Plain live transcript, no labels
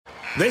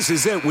This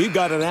is it. We've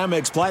got an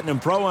Amex Platinum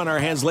Pro on our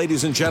hands,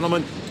 ladies and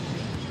gentlemen.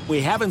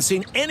 We haven't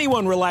seen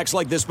anyone relax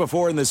like this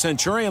before in the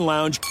Centurion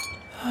Lounge.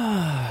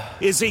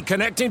 Is he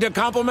connecting to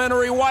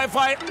complimentary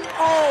Wi-Fi?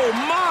 Oh,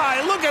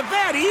 my. Look at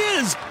that. He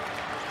is.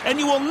 And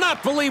you will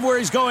not believe where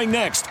he's going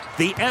next.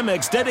 The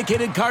Amex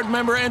dedicated card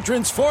member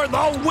entrance for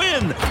the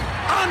win.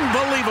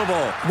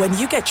 Unbelievable. When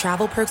you get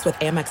travel perks with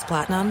Amex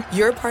Platinum,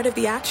 you're part of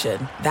the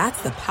action.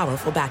 That's the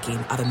powerful backing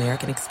of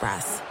American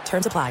Express.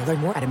 Terms apply. Learn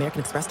more at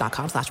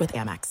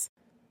americanexpress.com/withAmex.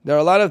 There are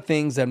a lot of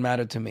things that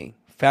matter to me.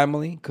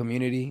 Family,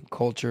 community,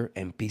 culture,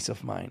 and peace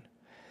of mind.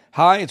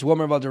 Hi, it's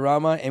Wilmer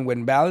Valderrama, and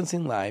when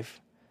balancing life,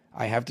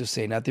 I have to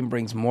say nothing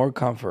brings more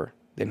comfort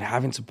than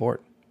having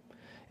support.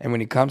 And when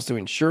it comes to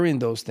ensuring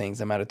those things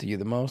that matter to you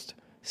the most,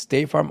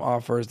 State Farm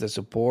offers the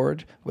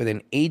support with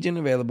an agent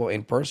available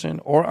in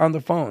person or on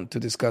the phone to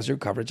discuss your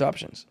coverage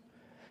options.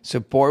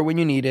 Support when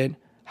you need it,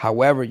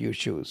 however you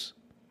choose.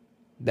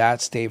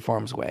 That's State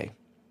Farm's way.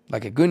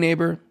 Like a good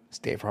neighbor,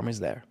 State Farm is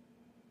there.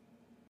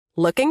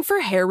 Looking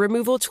for hair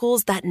removal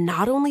tools that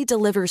not only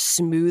deliver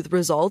smooth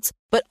results,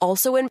 but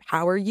also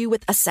empower you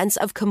with a sense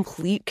of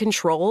complete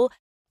control?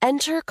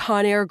 Enter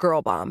Conair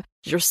Girl Bomb,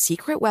 your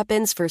secret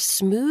weapons for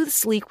smooth,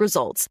 sleek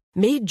results,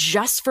 made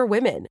just for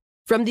women.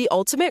 From the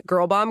ultimate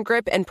Girl Bomb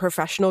grip and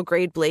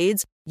professional-grade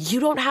blades, you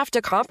don't have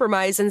to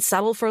compromise and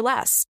settle for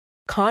less.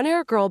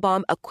 Conair Girl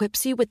Bomb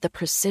equips you with the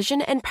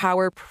precision and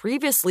power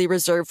previously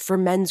reserved for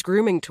men's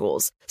grooming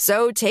tools.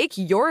 So take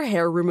your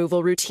hair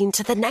removal routine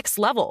to the next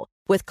level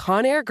with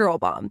Conair Girl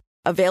Bomb.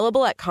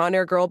 Available at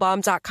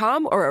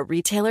ConairGirlBomb.com or a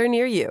retailer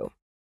near you.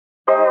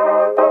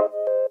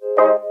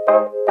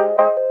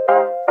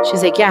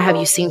 She's like, yeah, have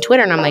you seen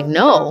Twitter? And I'm like,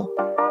 no.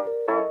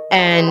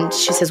 And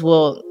she says,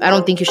 well, I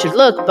don't think you should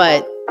look,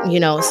 but,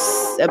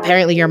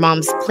 apparently your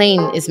mom's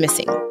plane is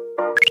missing.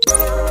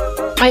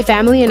 My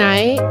family and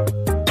I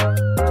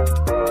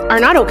are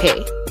not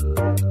okay.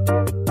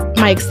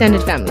 My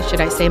extended family, should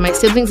I say. My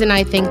siblings and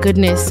I, thank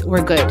goodness,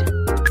 we're good.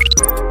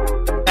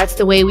 That's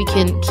the way we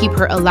can keep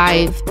her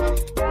alive,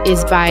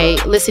 is by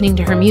listening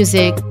to her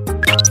music.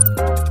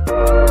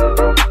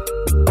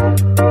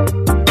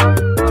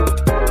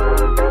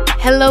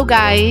 Hello,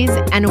 guys,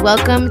 and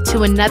welcome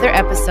to another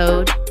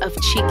episode of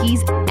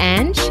Chickies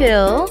and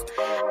Chill.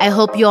 I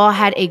hope you all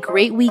had a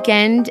great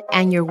weekend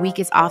and your week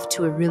is off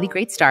to a really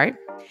great start.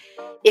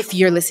 If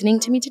you're listening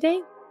to me today,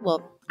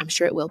 well, I'm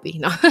sure it will be.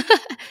 No.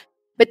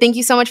 But thank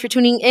you so much for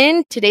tuning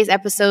in. Today's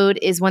episode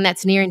is one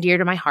that's near and dear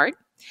to my heart.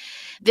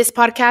 This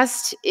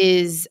podcast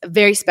is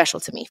very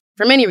special to me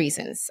for many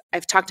reasons.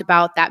 I've talked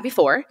about that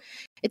before.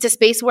 It's a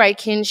space where I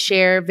can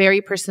share very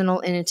personal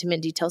and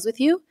intimate details with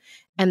you.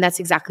 And that's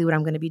exactly what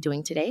I'm going to be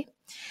doing today.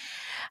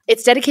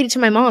 It's dedicated to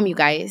my mom, you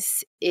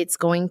guys. It's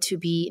going to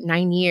be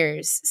 9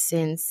 years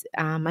since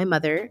my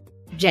mother,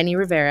 Jenny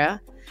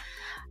Rivera,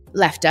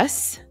 left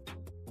us.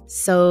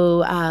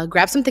 So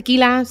grab some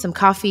tequila, some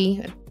coffee,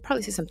 I'd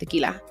probably say some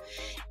tequila,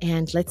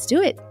 and let's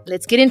do it.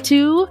 Let's get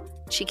into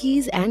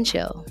Chickies and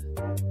Chill.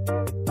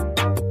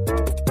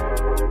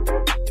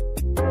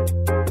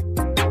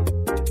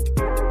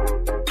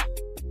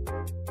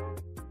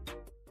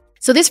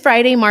 So this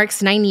Friday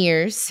marks 9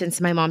 years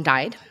since my mom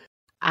died.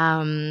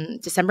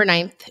 December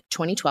 9th,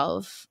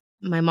 2012,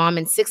 my mom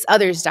and 6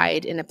 others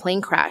died in a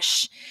plane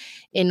crash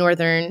in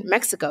northern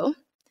Mexico.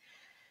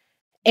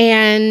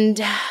 And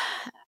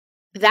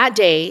that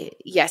day,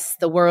 yes,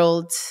 the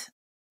world,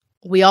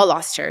 we all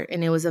lost her,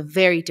 and it was a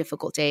very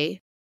difficult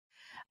day.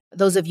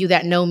 Those of you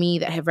that know me,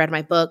 that have read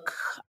my book,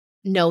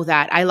 know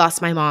that I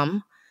lost my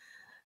mom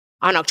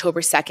on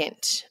October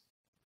 2nd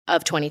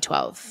of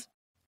 2012.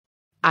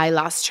 I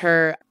lost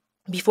her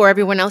before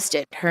everyone else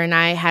did. Her and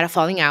I had a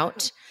falling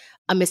out,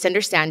 a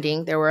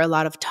misunderstanding. There were a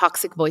lot of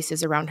toxic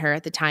voices around her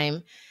at the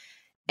time,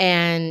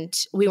 and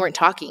we weren't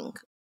talking.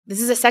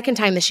 This is the second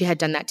time that she had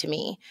done that to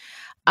me.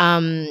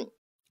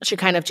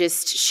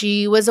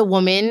 She was a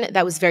woman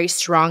that was very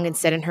strong and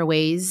set in her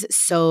ways,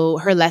 so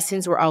her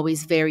lessons were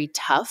always very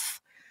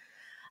tough.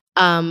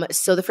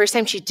 So the first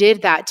time she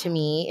did that to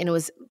me, and it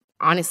was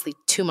honestly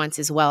 2 months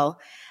as well,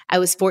 I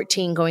was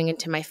 14 going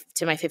into my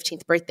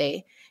 15th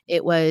birthday.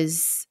 It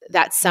was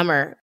that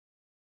summer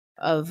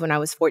of when I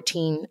was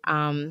 14.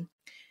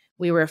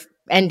 We were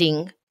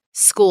ending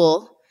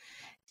school.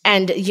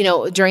 And,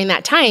 during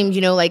that time,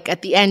 like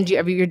at the end,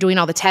 you're doing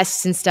all the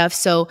tests and stuff.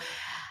 So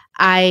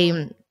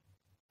I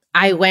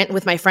went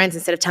with my friends.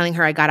 Instead of telling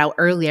her I got out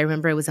early, I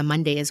remember it was a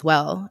Monday as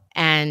well.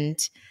 And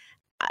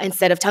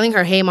instead of telling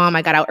her, hey, Mom,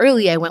 I got out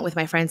early, I went with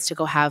my friends to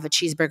go have a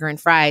cheeseburger and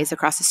fries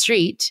across the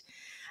street.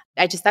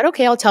 I just thought,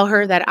 okay, I'll tell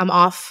her that I'm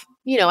off,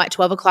 at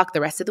 12 o'clock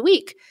the rest of the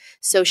week.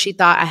 So she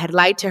thought I had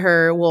lied to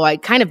her. Well, I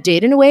kind of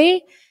did in a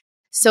way.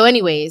 So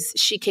anyways,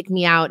 she kicked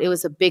me out. It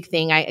was a big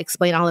thing. I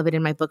explain all of it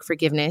in my book,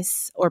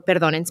 Forgiveness, or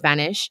Perdón in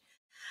Spanish.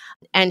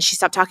 And she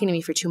stopped talking to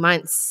me for 2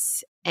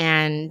 months.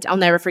 And I'll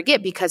never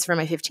forget, because for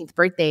my 15th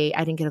birthday,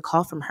 I didn't get a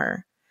call from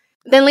her.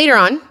 Then later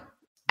on,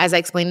 as I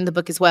explained in the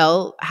book as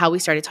well, how we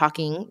started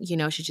talking,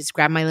 she just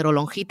grabbed my little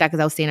lonjita because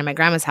I was staying at my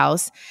grandma's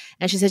house.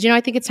 And she said,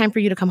 I think it's time for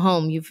you to come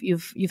home.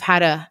 You've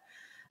had a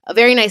a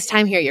very nice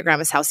time here at your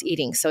grandma's house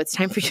eating. So it's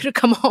time for you to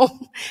come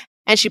home.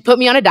 And she put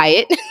me on a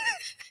diet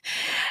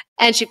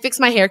and she fixed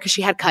my hair because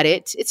she had cut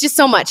it. It's just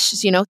so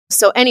much, you know?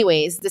 So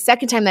anyways, the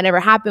second time that ever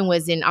happened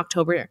was in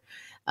October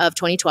of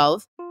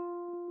 2012.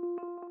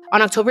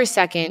 On October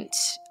 2nd,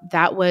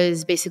 that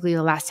was basically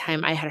the last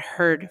time I had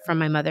heard from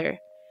my mother.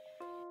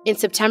 In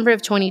September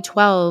of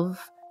 2012,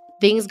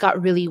 things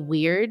got really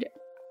weird.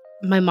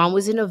 My mom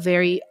was in a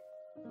very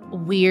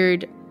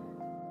weird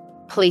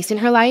place in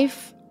her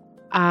life,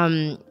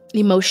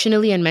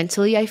 emotionally and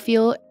mentally, I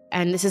feel.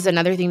 And this is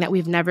another thing that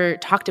we've never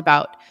talked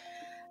about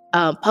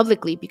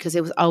publicly because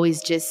it was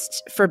always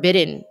just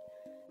forbidden.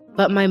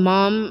 But my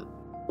mom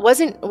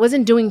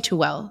wasn't doing too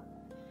well.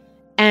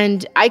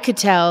 And I could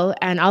tell,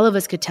 and all of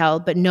us could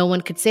tell, but no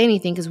one could say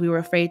anything because we were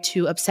afraid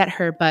to upset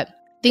her. But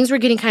things were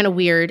getting kind of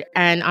weird.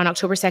 And on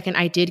October 2nd,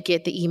 I did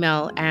get the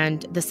email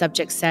and the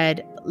subject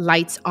said,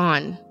 "Lights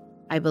on,"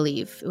 I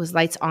believe. It was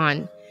 "Lights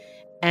on."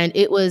 And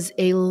it was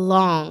a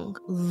long,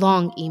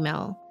 long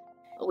email,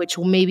 which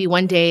maybe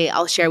one day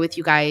I'll share with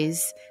you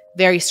guys.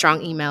 Very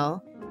strong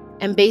email.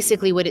 And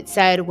basically what it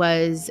said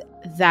was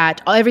that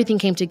everything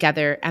came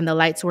together and the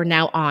lights were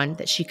now on,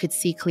 that she could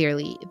see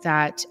clearly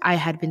that I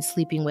had been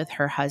sleeping with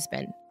her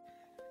husband,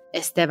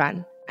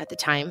 Esteban, at the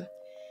time.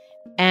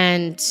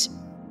 And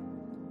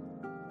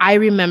I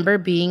remember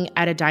being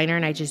at a diner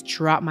and I just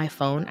dropped my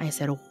phone. I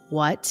said,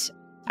 "What?"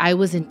 I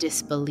was in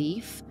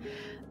disbelief.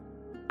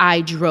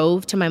 I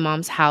drove to my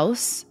mom's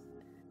house.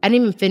 I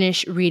didn't even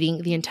finish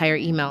reading the entire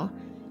email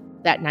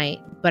that night,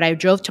 but I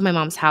drove to my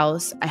mom's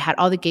house. I had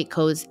all the gate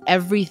codes.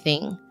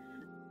 Everything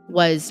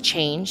was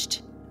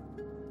changed.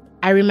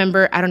 I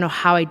remember, I don't know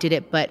how I did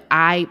it, but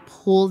I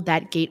pulled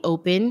that gate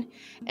open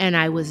and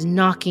I was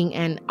knocking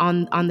and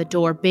on the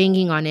door,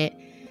 banging on it.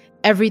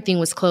 Everything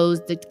was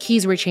closed. The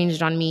keys were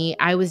changed on me.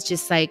 I was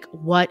just like,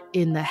 what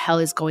in the hell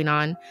is going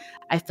on?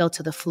 I fell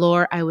to the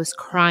floor. I was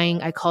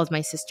crying. I called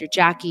my sister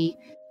Jackie.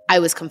 I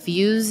was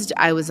confused.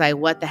 I was like,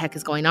 what the heck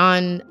is going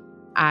on?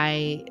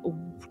 I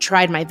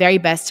tried my very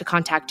best to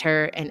contact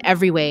her in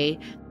every way,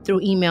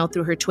 through email,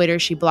 through her Twitter.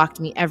 She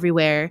blocked me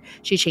everywhere.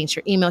 She changed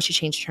her email. She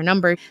changed her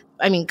number.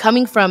 I mean,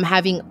 coming from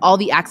having all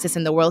the access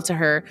in the world to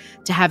her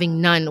to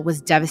having none was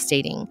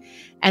devastating.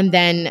 And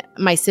then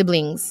my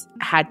siblings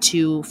had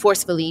to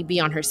forcefully be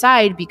on her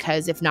side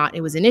because if not,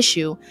 it was an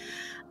issue.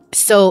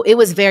 So it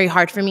was very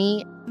hard for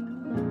me.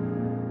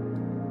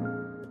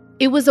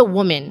 It was a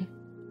woman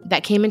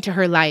that came into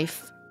her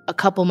life a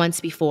couple months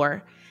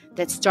before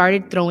that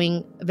started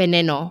throwing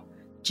veneno,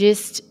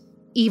 just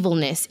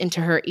evilness,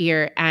 into her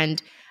ear.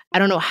 And I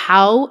don't know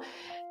how,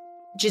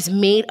 just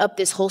made up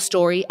this whole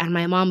story. And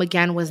my mom,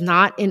 again, was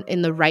not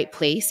in the right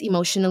place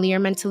emotionally or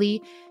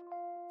mentally.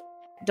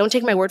 Don't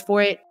take my word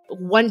for it.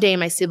 One day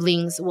my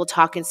siblings will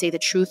talk and say the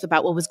truth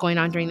about what was going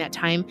on during that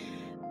time.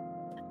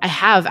 I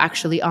have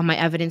actually all my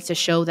evidence to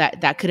show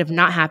that that could have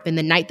not happened.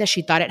 The night that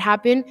she thought it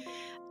happened,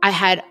 I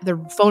had the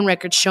phone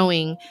record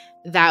showing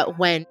that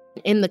when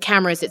in the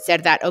cameras it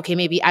said that, okay,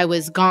 maybe I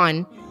was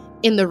gone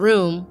in the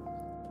room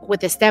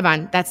with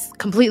Esteban. That's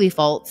completely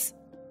false.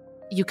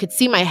 You could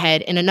see my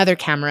head in another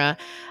camera.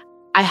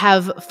 I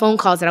have phone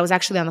calls that I was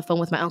actually on the phone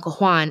with my Uncle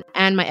Juan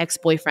and my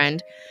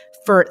ex-boyfriend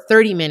for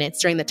 30 minutes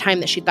during the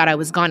time that she thought I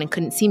was gone and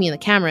couldn't see me in the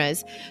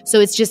cameras. So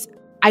it's just,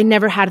 I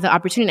never had the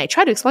opportunity. I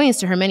tried to explain this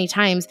to her many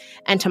times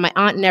and to my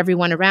aunt and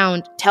everyone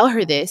around, tell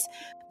her this,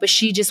 but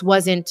she just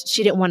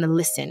she didn't want to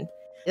listen.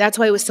 That's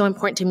why it was so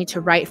important to me to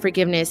write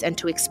forgiveness and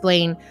to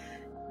explain,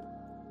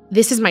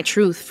 this is my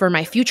truth for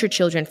my future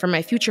children, for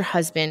my future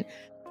husband,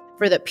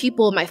 for the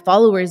people, my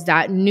followers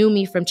that knew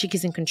me from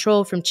Chiquis in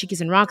Control, from Chiquis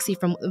and Roxy,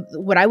 from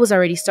what I was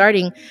already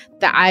starting,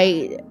 that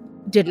I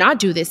did not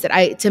do this,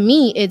 to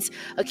me, it's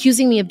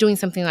accusing me of doing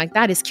something like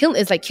that is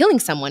like killing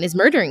someone, is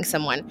murdering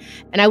someone.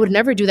 And I would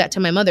never do that to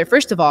my mother.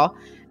 First of all,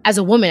 as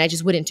a woman, I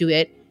just wouldn't do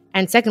it.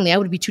 And secondly, I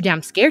would be too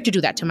damn scared to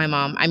do that to my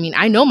mom. I mean,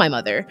 I know my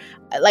mother.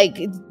 Like,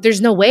 there's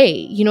no way.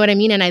 You know what I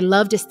mean? And I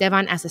loved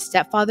Esteban as a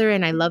stepfather,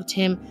 and I loved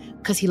him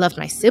because he loved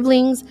my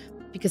siblings,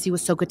 because he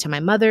was so good to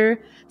my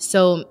mother.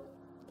 So,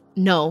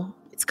 no,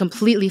 it's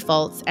completely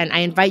false. And I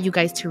invite you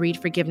guys to read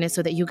Forgiveness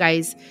so that you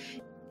guys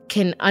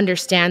can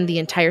understand the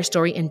entire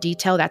story in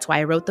detail. That's why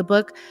I wrote the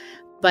book.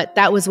 But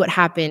that was what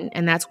happened.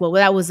 And that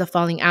was the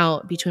falling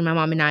out between my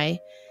mom and I.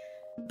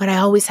 But I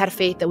always had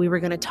faith that we were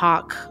going to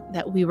talk,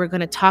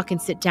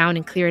 and sit down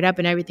and clear it up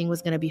and everything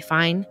was going to be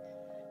fine.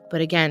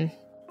 But again,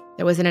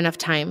 there wasn't enough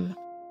time.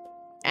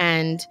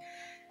 And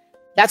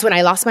that's when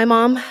I lost my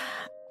mom.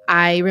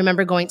 I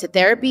remember going to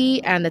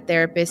therapy and the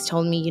therapist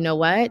told me, you know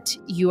what?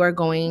 You are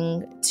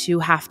going to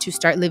have to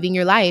start living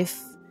your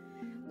life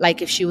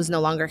like if she was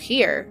no longer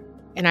here.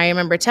 And I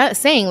remember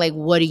saying, like,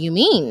 what do you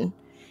mean?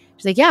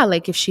 She's like, yeah,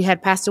 like if she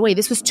had passed away.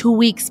 This was 2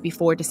 weeks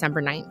before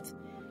December 9th.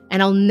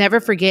 And I'll never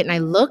forget. And I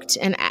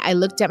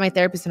looked at my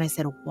therapist and I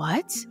said,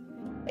 what?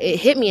 It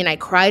hit me and I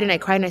cried and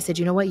I said,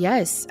 you know what?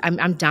 Yes,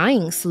 I'm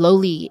dying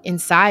slowly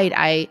inside.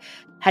 I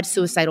had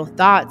suicidal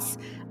thoughts.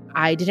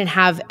 I didn't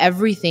have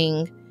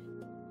everything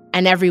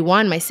and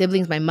everyone, my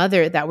siblings, my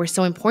mother, that were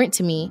so important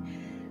to me.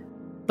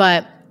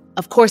 But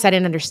Of course, I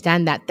didn't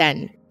understand that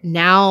then.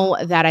 Now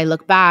that I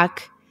look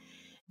back,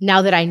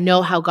 now that I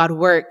know how God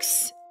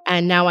works,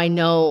 and now I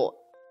know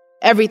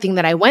everything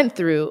that I went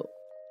through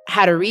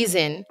had a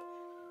reason.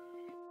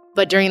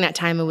 But during that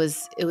time, it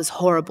was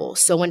horrible.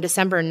 So when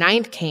December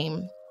 9th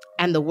came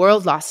and the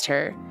world lost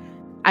her,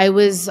 I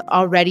was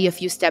already a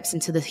few steps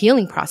into the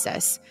healing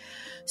process.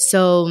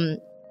 So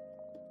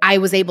I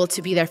was able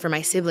to be there for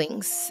my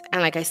siblings.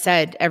 And like I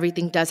said,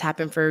 everything does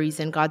happen for a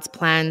reason. God's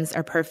plans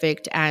are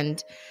perfect.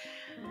 And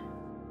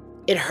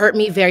it hurt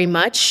me very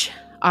much.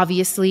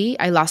 Obviously,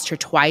 I lost her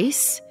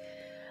twice.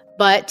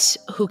 But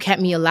who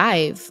kept me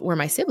alive were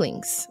my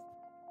siblings.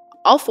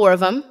 All four of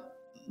them.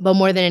 But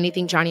more than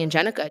anything, Johnny and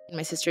Jenica.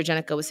 My sister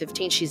Jenica was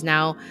 15. She's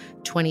now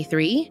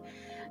 23.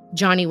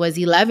 Johnny was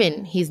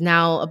 11. He's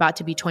now about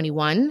to be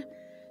 21.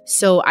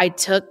 So I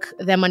took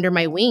them under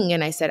my wing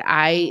and I said,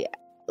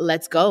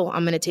 let's go.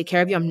 I'm going to take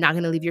care of you. I'm not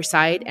going to leave your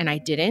side. And I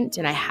didn't,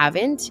 and I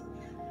haven't.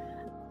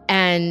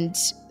 And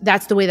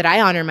that's the way that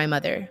I honor my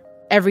mother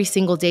every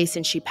single day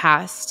since she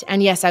passed.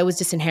 And yes, I was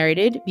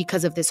disinherited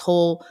because of this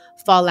whole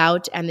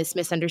fallout and this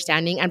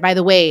misunderstanding. And by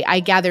the way, I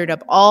gathered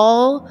up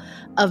all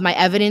of my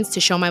evidence to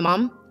show my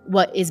mom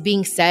what is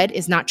being said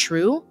is not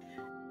true.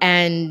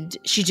 And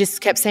she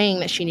just kept saying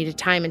that she needed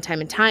time and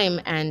time and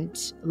time.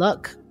 And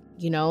look,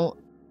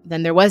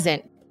 then there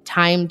wasn't.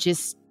 Time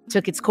just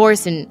took its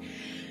course and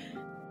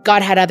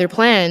God had other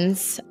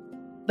plans.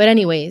 But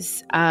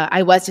anyways,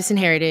 I was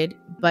disinherited.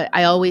 But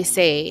I always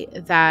say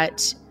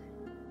that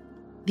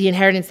the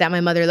inheritance that my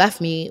mother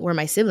left me were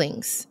my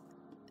siblings.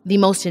 The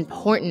most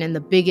important and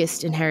the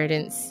biggest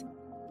inheritance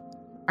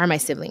are my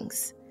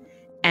siblings.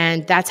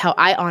 And that's how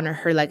I honor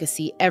her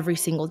legacy every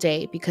single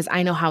day, because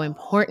I know how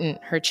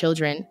important her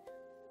children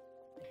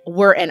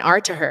were and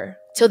are to her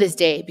till this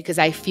day, because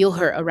I feel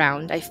her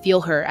around. I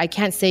feel her. I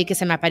can't say que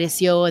se me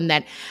apareció and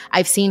that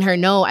I've seen her.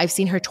 No, I've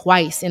seen her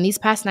twice. In these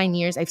past 9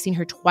 years, I've seen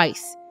her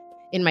twice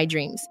in my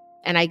dreams.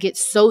 And I get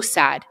so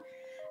sad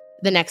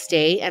the next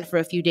day and for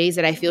a few days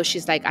that I feel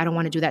she's like, I don't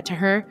want to do that to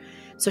her.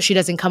 So she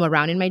doesn't come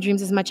around in my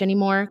dreams as much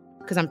anymore,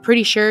 because I'm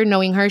pretty sure,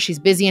 knowing her, she's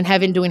busy in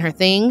heaven doing her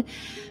thing.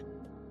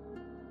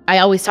 I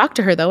always talk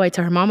to her, though. I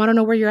tell her, Mom, I don't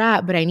know where you're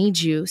at, but I need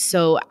you.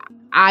 So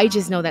I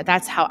just know that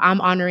that's how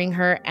I'm honoring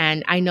her.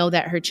 And I know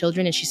that her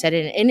children, and she said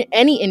it in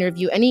any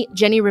interview, any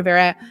Jenni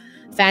Rivera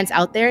fans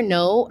out there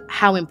know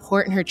how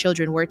important her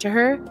children were to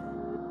her.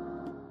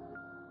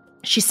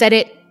 She said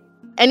it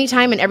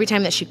anytime and every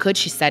time that she could,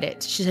 she said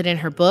it. She said it in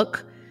her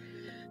book.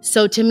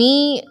 So to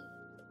me,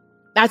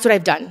 that's what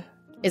I've done,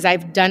 is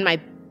I've done my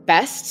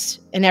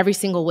best in every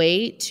single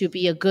way to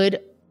be a good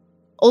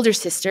older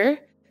sister,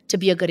 to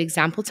be a good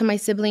example to my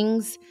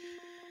siblings,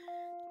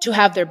 to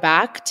have their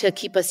back, to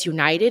keep us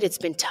united. It's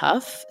been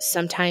tough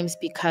sometimes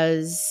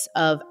because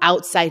of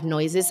outside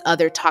noises,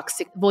 other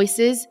toxic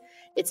voices.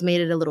 It's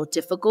made it a little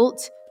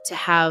difficult to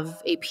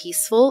have a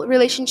peaceful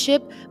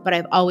relationship. But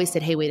I've always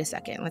said, hey, wait a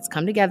second, let's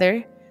come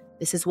together.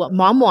 This is what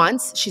Mom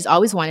wants. She's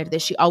always wanted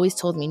this. She always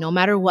told me, no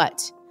matter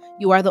what,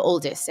 you are the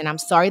oldest. And I'm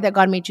sorry that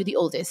God made you the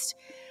oldest,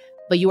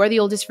 but you are the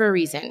oldest for a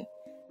reason.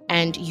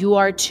 And you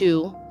are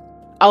to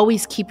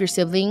always keep your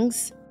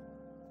siblings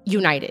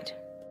united.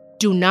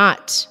 Do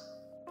not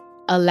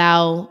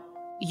allow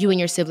you and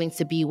your siblings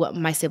to be what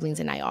my siblings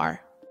and I are.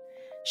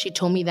 She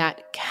told me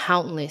that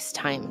countless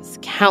times,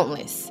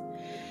 countless.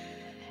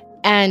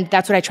 And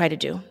that's what I try to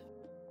do.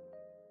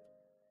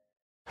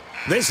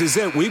 This is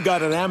it. We've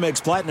got an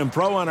Amex Platinum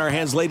Pro on our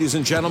hands, ladies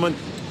and gentlemen.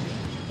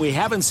 We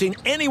haven't seen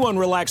anyone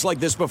relax like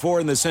this before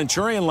in the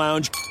Centurion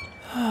Lounge.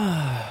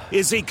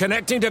 Is he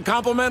connecting to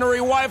complimentary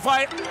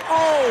Wi-Fi?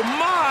 Oh,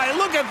 my.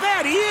 Look at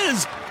that. He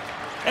is.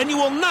 And you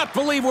will not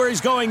believe where he's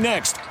going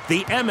next.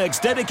 The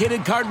Amex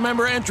dedicated card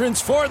member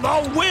entrance for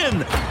the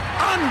win.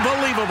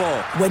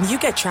 Unbelievable. When you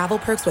get travel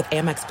perks with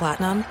Amex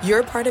Platinum,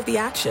 you're part of the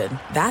action.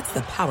 That's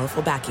the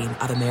powerful backing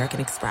of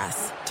American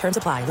Express. Terms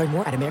apply. Learn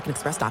more at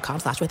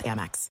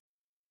americanexpress.com/withAmex.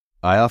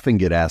 I often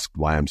get asked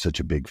why I'm such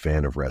a big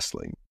fan of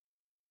wrestling.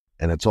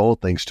 And it's all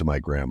thanks to my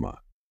grandma.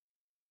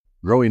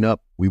 Growing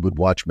up, we would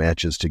watch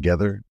matches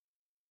together,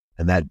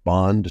 and that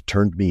bond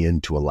turned me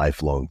into a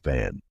lifelong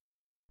fan.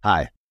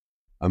 Hi,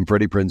 I'm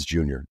Freddie Prinze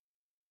Jr.,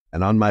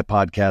 and on my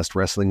podcast,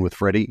 Wrestling with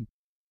Freddie,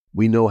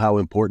 we know how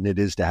important it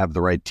is to have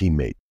the right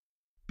teammate,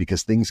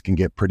 because things can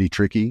get pretty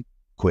tricky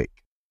quick.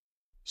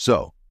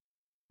 So,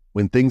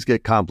 when things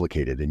get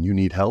complicated and you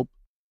need help,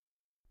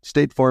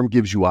 State Farm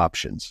gives you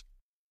options.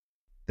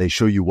 They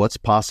show you what's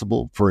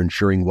possible for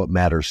ensuring what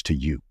matters to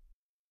you.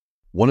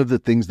 One of the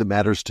things that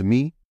matters to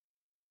me,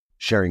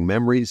 sharing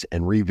memories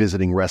and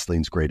revisiting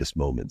wrestling's greatest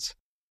moments.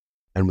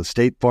 And with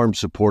State Farm's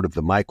support of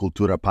the My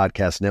Cultura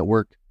Podcast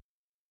Network,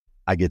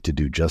 I get to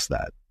do just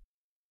that.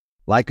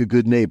 Like a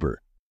good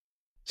neighbor,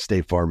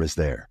 State Farm is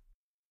there.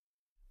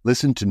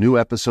 Listen to new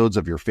episodes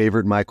of your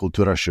favorite My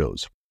Cultura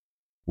shows,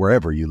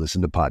 wherever you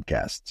listen to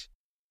podcasts.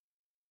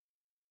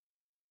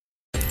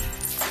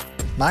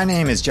 My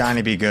name is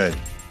Johnny B. Good,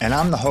 and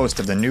I'm the host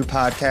of the new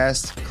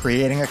podcast,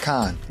 Creating a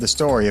Con, the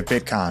story of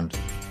Bitcon.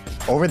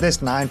 Over this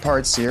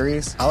 9-part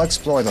series, I'll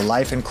explore the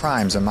life and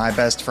crimes of my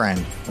best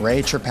friend,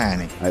 Ray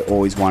Trapani. I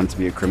always wanted to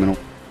be a criminal.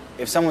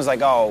 If someone's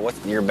like, oh,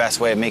 what's your best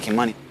way of making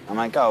money? I'm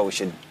like, oh, we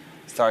should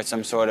start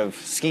some sort of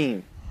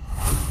scheme.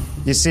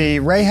 You see,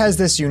 Ray has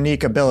this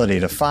unique ability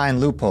to find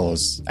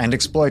loopholes and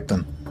exploit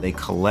them. They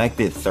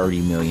collected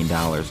 $30 million.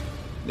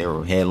 There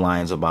were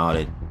headlines about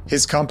it.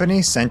 His company,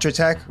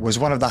 Centratech, was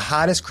one of the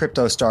hottest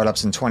crypto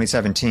startups in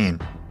 2017.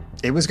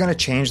 It was going to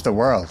change the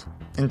world,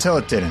 until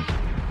it didn't.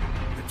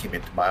 I came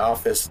into my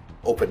office,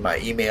 opened my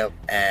email,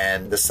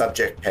 and the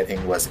subject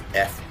heading was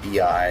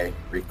FBI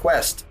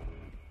request.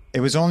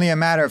 It was only a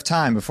matter of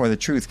time before the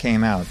truth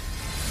came out.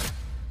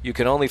 You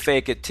can only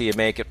fake it till you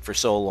make it for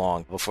so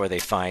long before they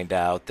find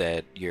out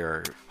that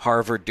your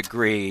Harvard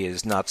degree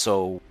is not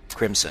so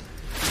crimson.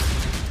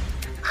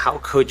 How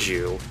could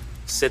you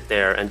sit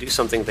there and do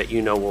something that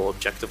you know will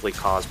objectively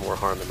cause more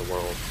harm in the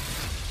world?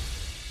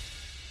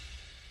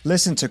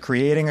 Listen to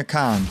Creating a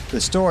Con,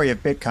 the story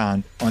of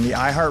Bitcoin, on the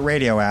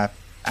iHeartRadio app,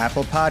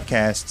 Apple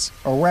Podcasts,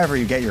 or wherever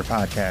you get your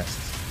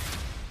podcasts.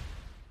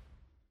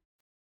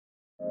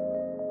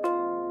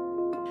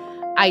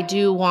 I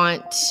do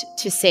want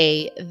to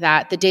say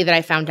that the day that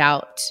I found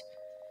out,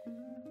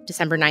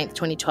 December 9th,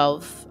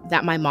 2012,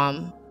 that my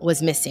mom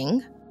was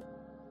missing,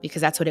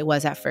 because that's what it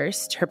was at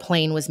first. Her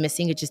plane was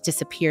missing. It just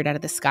disappeared out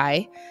of the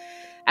sky.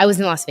 I was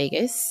in Las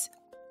Vegas.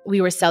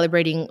 We were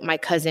celebrating my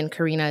cousin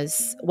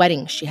Karina's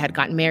wedding. She had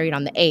gotten married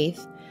on the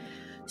 8th.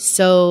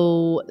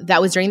 So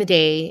that was during the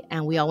day,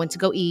 and we all went to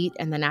go eat,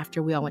 and then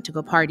after we all went to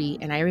go party.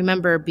 And I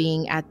remember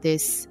being at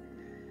this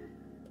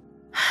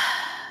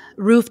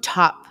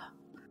rooftop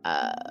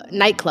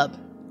nightclub.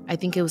 I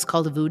think it was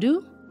called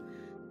Voodoo.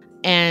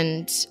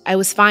 And I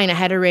was fine. I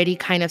had already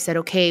kind of said,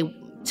 okay,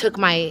 took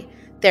my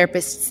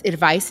therapist's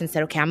advice and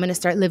said, okay, I'm going to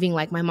start living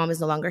like my mom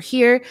is no longer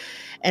here.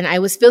 And I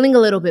was feeling a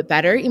little bit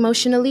better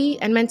emotionally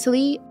and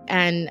mentally.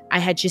 And I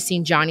had just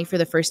seen Johnny for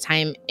the first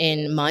time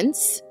in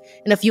months,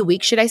 in a few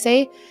weeks, should I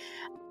say,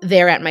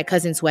 there at my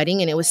cousin's wedding.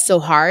 And it was so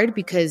hard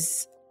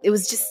because it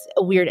was just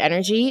a weird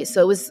energy.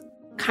 So it was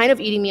kind of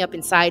eating me up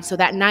inside. So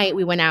that night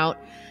we went out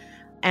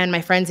and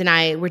my friends and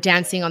I were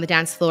dancing on the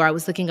dance floor. I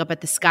was looking up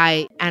at the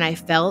sky and I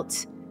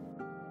felt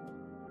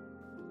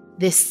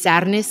this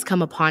sadness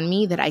come upon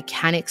me that I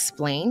can't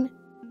explain,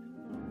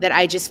 that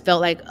I just felt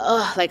like,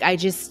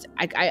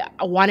 I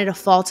wanted to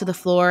fall to the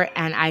floor,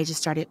 and I just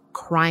started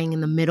crying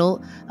in the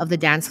middle of the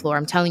dance floor.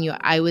 I'm telling you,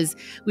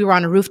 we were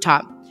on a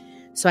rooftop.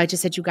 So I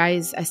just said, you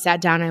guys, I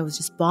sat down, and I was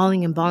just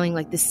bawling and bawling,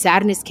 like this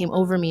sadness came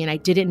over me and I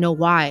didn't know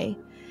why.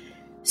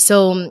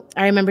 So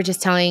I remember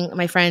just telling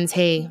my friends,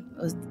 hey,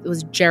 it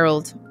was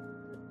Gerald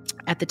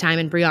at the time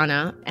and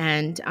Brianna,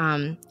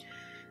 and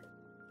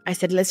I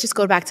said, let's just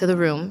go back to the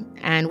room.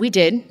 And we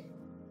did.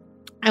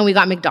 And we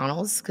got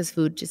McDonald's because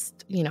food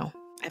just,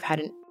 I've had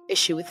an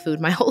issue with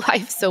food my whole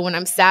life. So when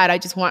I'm sad, I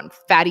just want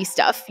fatty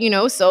stuff,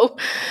 so,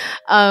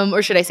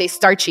 or should I say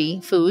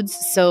starchy foods.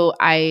 So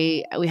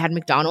we had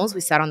McDonald's,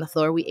 we sat on the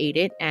floor, we ate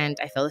it, and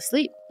I fell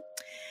asleep.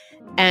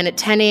 And at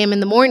 10 a.m. in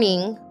the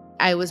morning,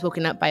 I was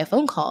woken up by a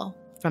phone call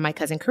from my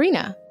cousin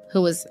Karina,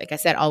 who was, like I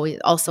said, always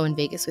also in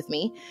Vegas with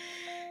me.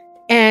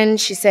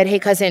 And she said, hey,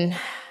 cousin,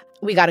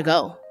 we got to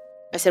go.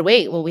 I said,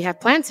 wait, well, we have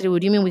plans to do.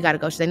 What do you mean we got to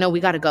go? She said, no, we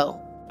got to go.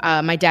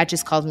 My dad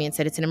just called me and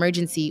said, it's an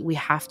emergency. We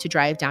have to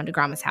drive down to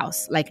Grandma's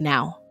house, like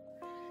now.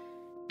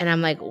 And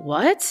I'm like,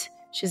 what?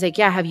 She's like,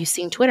 yeah, have you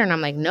seen Twitter? And I'm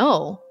like,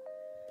 no.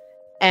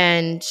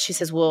 And she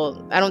says,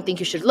 well, I don't think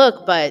you should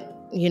look, but,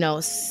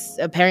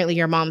 apparently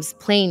your mom's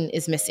plane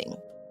is missing.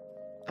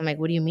 I'm like,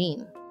 what do you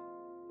mean?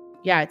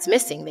 Yeah, it's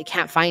missing. They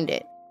can't find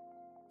it.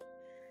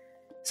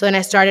 So then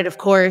I started, of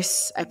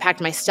course, I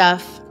packed my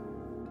stuff.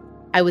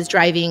 I was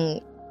driving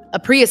a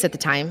Prius at the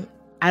time.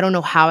 I don't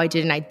know how I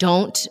did, and I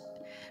don't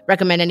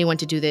recommend anyone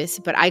to do this,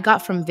 but I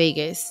got from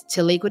Vegas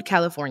to Lakewood,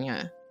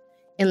 California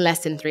in less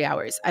than 3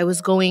 hours. I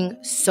was going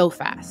so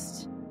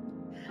fast.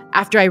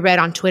 After I read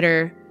on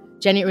Twitter,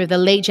 the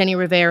late Jenny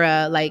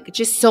Rivera, like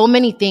just so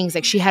many things,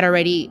 like she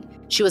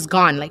was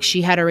gone, like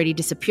she had already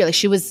disappeared. Like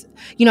she was,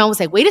 I was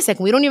like, wait a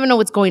second, we don't even know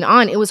what's going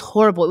on. It was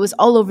horrible. It was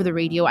all over the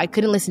radio. I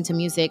couldn't listen to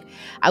music.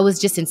 I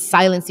was just in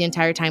silence the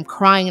entire time,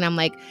 crying, and I'm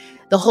like,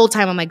 the whole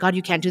time, I'm like, God,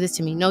 you can't do this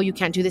to me. No, you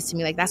can't do this to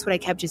me. Like, that's what I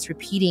kept just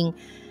repeating.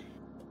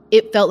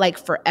 It felt like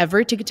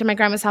forever to get to my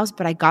grandma's house,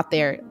 but I got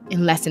there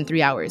in less than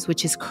 3 hours,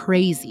 which is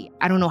crazy.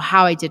 I don't know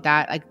how I did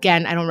that.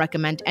 Again, I don't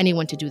recommend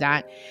anyone to do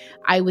that.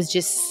 I was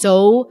just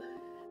so,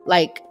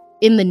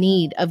 in the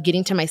need of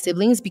getting to my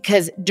siblings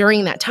because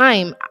during that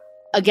time,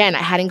 again, I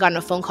hadn't gotten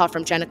a phone call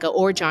from Jenica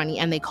or Johnny,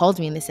 and they called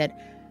me and they said,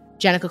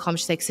 Jenica called me.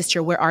 She's like,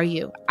 sister, where are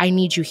you? I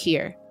need you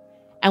here.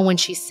 And when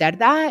she said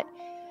that,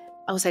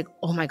 I was like,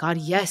 oh my God,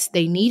 yes,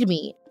 they need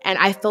me. And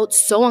I felt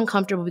so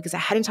uncomfortable because I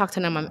hadn't talked to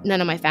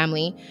none of my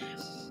family.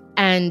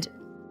 And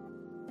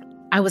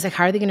I was like,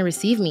 how are they going to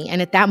receive me?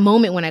 And at that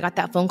moment, when I got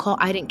that phone call,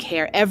 I didn't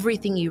care.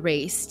 Everything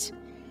erased.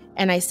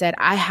 And I said,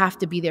 I have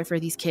to be there for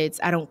these kids.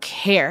 I don't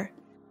care.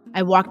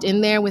 I walked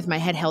in there with my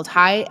head held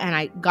high and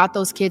I got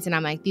those kids and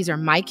I'm like, these are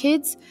my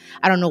kids.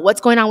 I don't know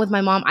what's going on with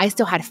my mom. I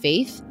still had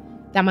faith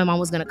that my mom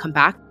was going to come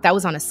back. That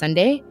was on a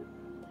Sunday.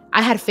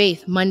 I had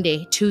faith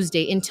Monday,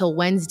 Tuesday, until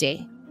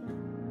Wednesday.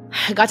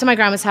 I got to my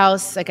grandma's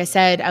house. Like I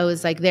said, I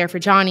was like there for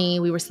Johnny.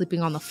 We were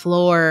sleeping on the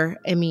floor.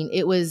 I mean,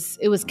 it was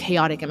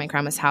chaotic at my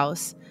grandma's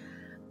house.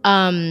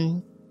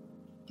 But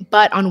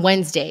on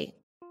Wednesday,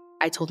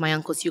 I told my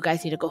uncles, you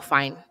guys need to go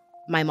find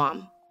my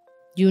mom.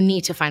 You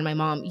need to find my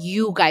mom.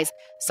 You guys,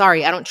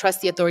 sorry, I don't trust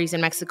the authorities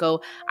in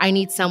Mexico. I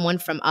need someone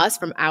from us,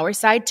 from our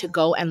side, to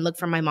go and look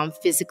for my mom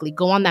physically.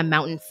 Go on that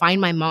mountain, find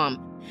my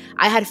mom.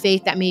 I had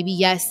faith that maybe,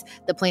 yes,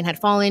 the plane had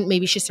fallen.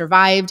 Maybe she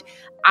survived.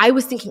 I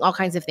was thinking all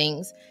kinds of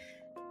things.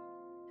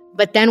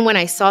 But then when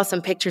I saw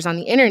some pictures on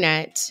the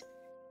internet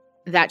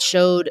that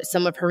showed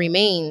some of her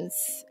remains,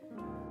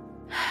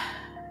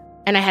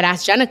 and I had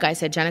asked Jenica, I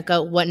said,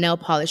 Jenica, what nail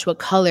polish, what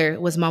color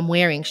was mom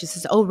wearing? She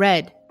says, oh,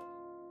 red.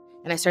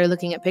 And I started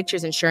looking at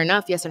pictures, and sure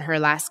enough, yes, in her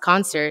last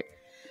concert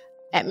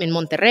in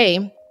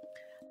Monterrey,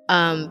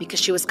 because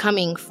she was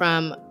coming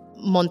from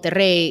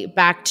Monterrey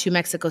back to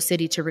Mexico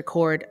City to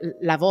record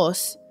La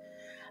Voz,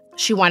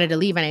 she wanted to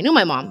leave, and I knew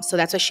my mom. So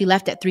that's why she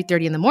left at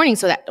 3:30 in the morning,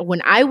 so that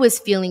when I was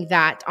feeling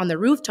that on the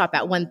rooftop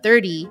at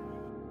 1:30,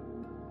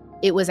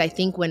 it was, I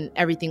think, when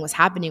everything was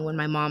happening, when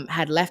my mom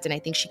had left, and I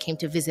think she came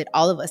to visit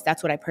all of us.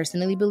 That's what I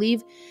personally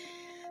believe.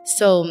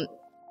 So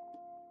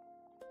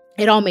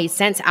it all made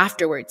sense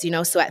afterwards, you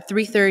know? So at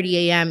 3:30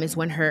 a.m. is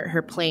when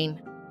her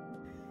plane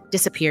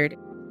disappeared.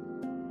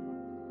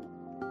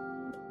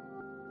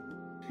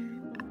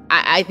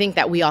 I think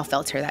that we all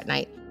felt her that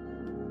night.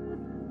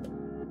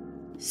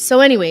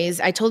 So anyways,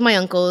 I told my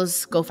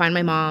uncles, go find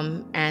my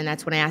mom. And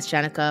that's when I asked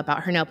Jenica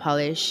about her nail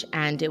polish,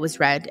 and it was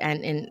red.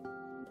 And in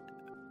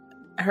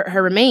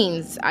her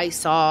remains, I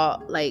saw,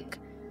 like,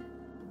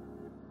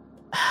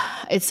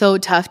 it's so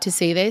tough to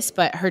say this,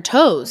 but her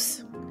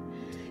toes,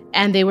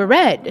 and they were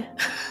red.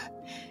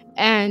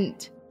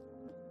 And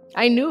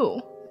I knew,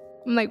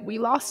 I'm like, we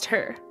lost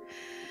her.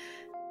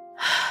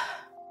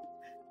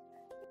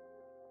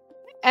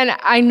 And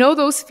I know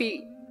those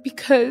feet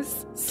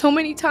because so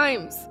many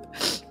times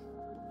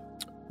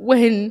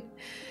when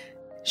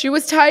she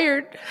was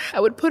tired, I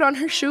would put on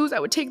her shoes, I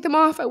would take them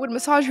off, I would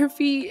massage her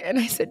feet, and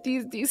I said,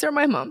 these are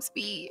my mom's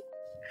feet,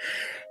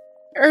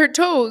 her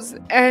toes.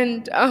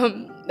 And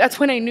that's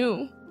when I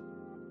knew.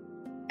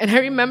 And I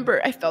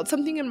remember I felt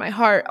something in my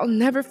heart I'll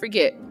never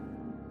forget.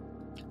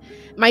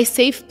 My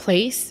safe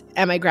place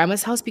at my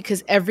grandma's house,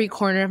 because every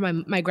corner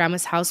of my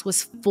grandma's house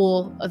was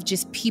full of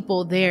just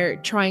people there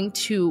trying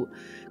to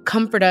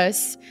comfort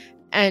us.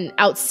 And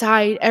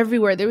outside,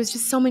 everywhere, there was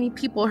just so many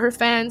people, her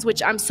fans,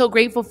 which I'm so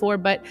grateful for.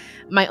 But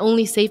my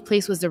only safe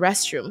place was the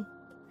restroom.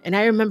 And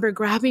I remember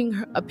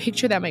grabbing a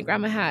picture that my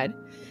grandma had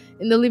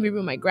in the living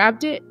room. I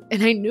grabbed it,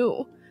 and I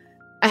knew.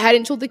 I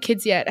hadn't told the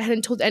kids yet. I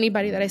hadn't told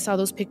anybody that I saw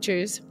those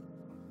pictures.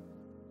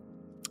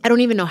 I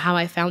don't even know how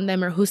I found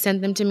them or who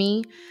sent them to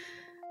me.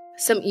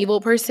 Some evil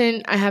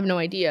person, I have no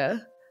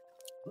idea.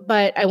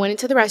 But I went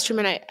into the restroom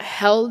and I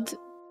held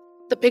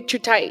the picture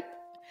tight.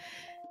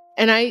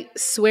 And I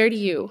swear to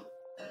you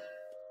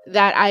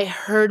that I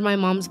heard my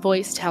mom's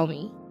voice tell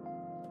me,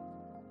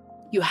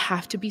 you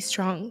have to be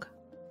strong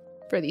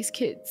for these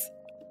kids.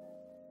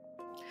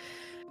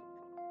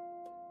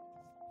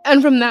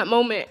 And from that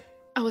moment,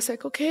 I was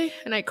like, okay.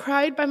 And I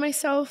cried by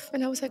myself.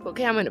 And I was like,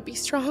 okay, I'm going to be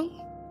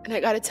strong. And I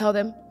got to tell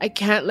them, I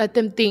can't let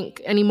them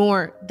think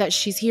anymore that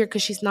she's here,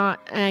 because she's not.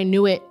 And I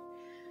knew it.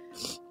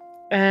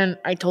 And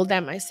I told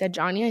them, I said,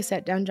 Johnny, I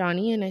sat down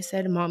Johnny, and I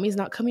said, Mommy's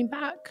not coming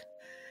back.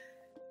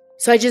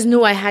 So I just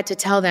knew I had to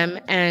tell them.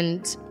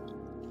 And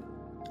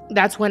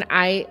that's when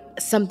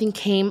something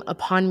came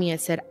upon me and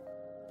said,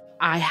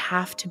 I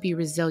have to be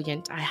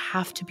resilient. I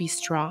have to be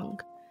strong.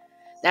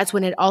 That's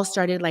when it all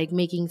started, like,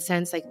 making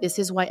sense. Like, this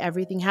is why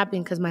everything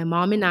happened, because my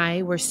mom and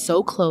I were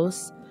so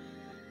close.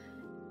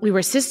 We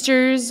were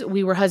sisters,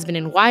 we were husband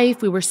and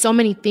wife, we were so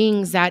many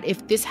things that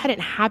if this hadn't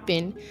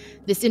happened,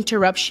 this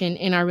interruption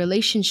in our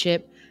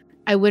relationship,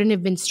 I wouldn't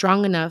have been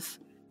strong enough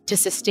to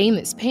sustain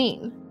this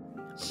pain.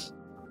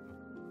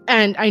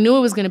 And I knew it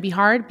was going to be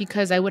hard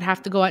because I would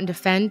have to go out and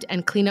defend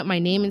and clean up my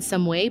name in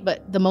some way,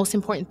 but the most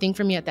important thing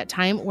for me at that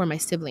time were my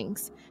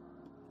siblings.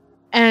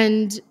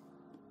 And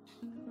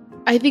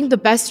I think the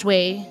best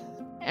way,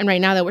 and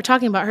right now that we're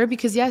talking about her,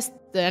 because yes,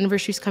 the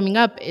anniversary is coming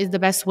up, is the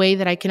best way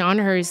that I can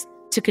honor her is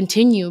to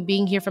continue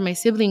being here for my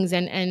siblings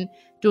and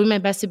doing my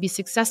best to be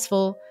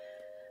successful.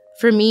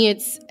 For me,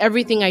 it's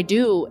everything I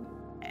do,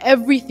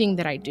 everything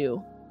that I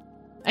do.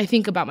 I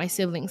think about my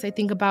siblings. I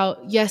think about,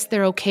 yes,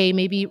 they're okay.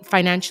 Maybe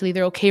financially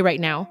they're okay right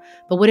now.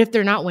 But what if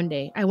they're not one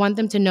day? I want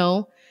them to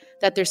know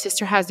that their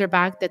sister has their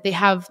back, that they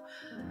have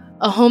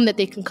a home that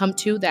they can come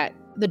to, that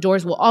the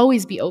doors will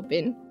always be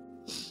open.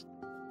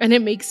 And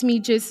it makes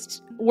me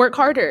just work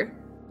harder,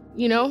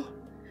 you know?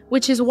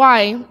 Which is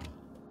why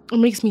it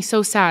makes me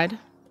so sad.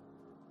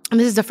 And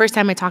this is the first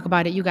time I talk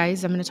about it, you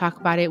guys. I'm going to talk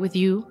about it with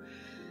you.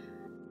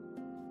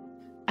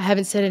 I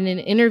haven't said it in an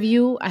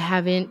interview. I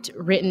haven't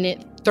written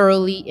it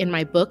thoroughly in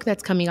my book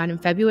that's coming out in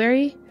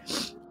February.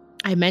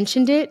 I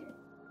mentioned it,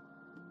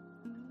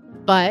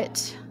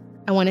 but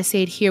I want to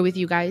say it here with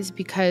you guys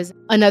because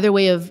another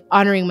way of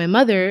honoring my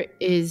mother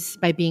is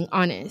by being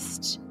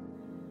honest.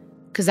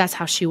 Because that's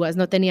how she was.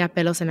 No tenía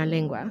pelos en la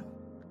lengua.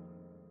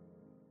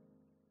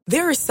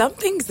 There are some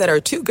things that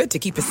are too good to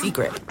keep a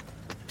secret.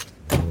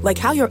 Like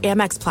how your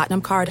Amex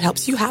Platinum card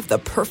helps you have the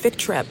perfect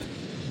trip.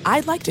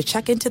 I'd like to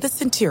check into the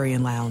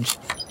Centurion Lounge.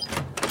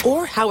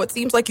 Or how it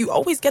seems like you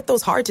always get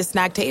those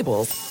hard-to-snag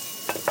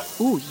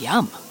tables. Ooh,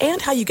 yum. And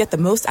how you get the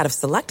most out of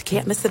select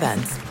can't-miss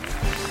events.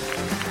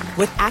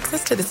 With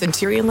access to the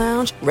Centurion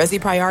Lounge, Resi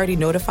Priority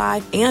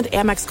Notified, and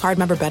Amex card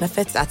member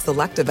benefits at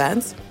select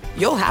events,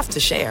 you'll have to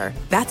share.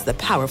 That's the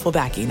powerful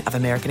backing of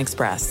American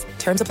Express.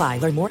 Terms apply.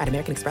 Learn more at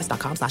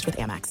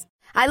americanexpress.com/withAmex.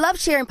 I love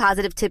sharing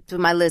positive tips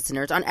with my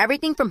listeners on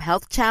everything from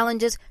health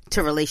challenges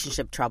to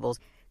relationship troubles.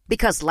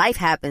 Because life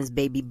happens,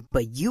 baby,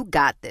 but you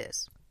got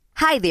this.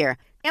 Hi there.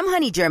 I'm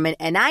Honey German,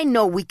 and I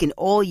know we can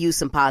all use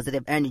some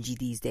positive energy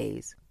these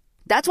days.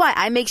 That's why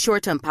I make sure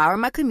to empower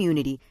my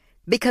community,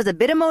 because a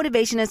bit of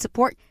motivation and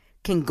support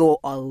can go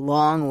a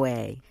long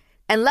way.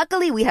 And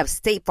luckily, we have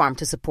State Farm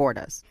to support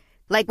us.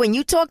 Like when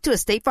you talk to a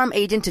State Farm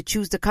agent to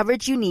choose the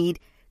coverage you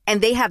need,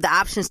 and they have the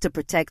options to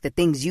protect the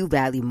things you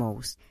value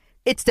most.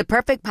 It's the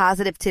perfect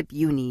positive tip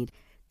you need.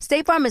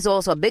 State Farm is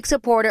also a big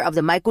supporter of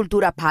the My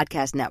Cultura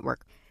podcast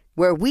network,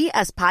 where we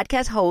as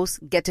podcast hosts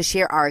get to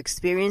share our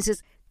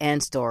experiences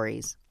and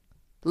stories.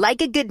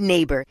 Like a good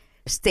neighbor,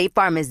 State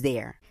Farm is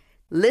there.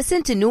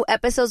 Listen to new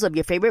episodes of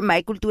your favorite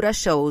My Cultura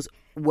shows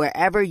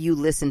wherever you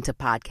listen to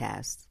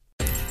podcasts.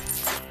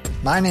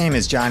 My name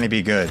is Johnny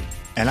B. Good,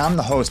 and I'm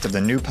the host of the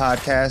new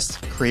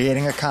podcast,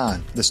 Creating a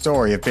Con, the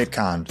story of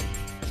Bitcon.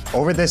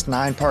 Over this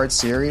 9-part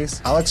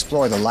series, I'll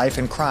explore the life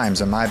and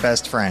crimes of my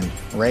best friend,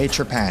 Ray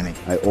Trapani.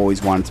 I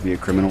always wanted to be a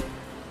criminal.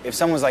 If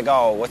someone's like,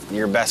 oh, what's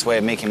your best way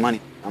of making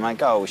money? I'm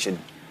like, oh, we should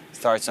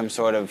start some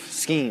sort of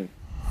scheme.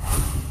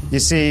 You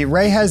see,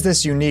 Ray has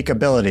this unique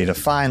ability to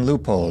find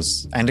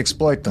loopholes and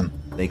exploit them.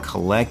 They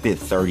collected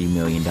 $30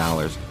 million.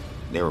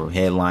 There were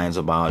headlines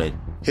about it.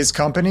 His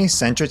company,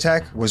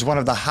 Centratech, was one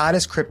of the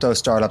hottest crypto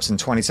startups in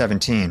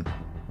 2017.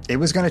 It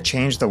was going to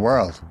change the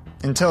world,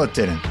 until it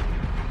didn't.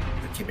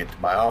 I came into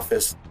my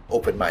office,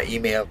 opened my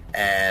email,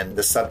 and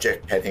the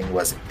subject heading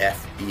was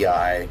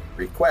FBI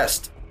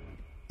request.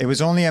 It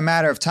was only a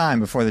matter of time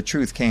before the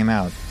truth came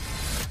out.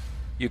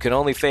 You can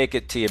only fake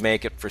it till you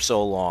make it for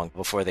so long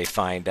before they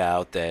find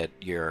out that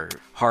your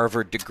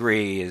Harvard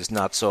degree is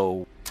not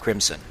so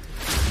crimson.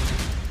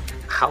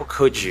 How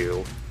could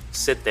you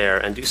sit there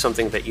and do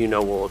something that you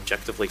know will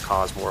objectively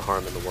cause more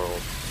harm in the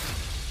world?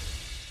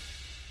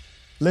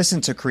 Listen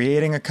to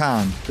Creating a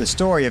Con, the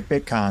story of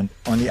Bitcon,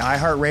 on the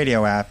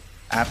iHeartRadio app,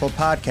 Apple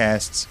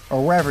Podcasts,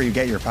 or wherever you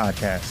get your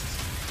podcasts.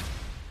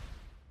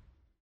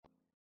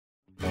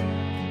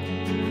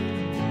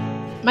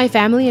 My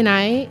family and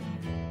I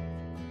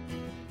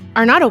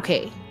are not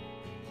okay.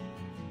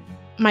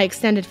 My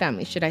extended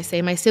family, should I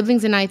say. My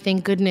siblings and I,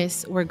 thank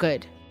goodness, we're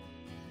good.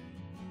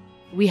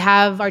 We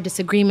have our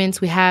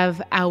disagreements, we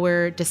have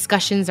our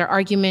discussions, our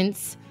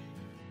arguments,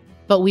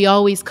 but we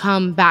always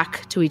come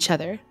back to each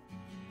other.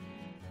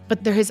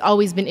 But there has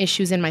always been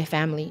issues in my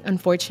family,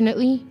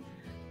 unfortunately,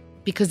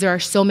 because there are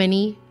so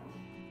many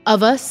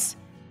of us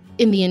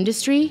in the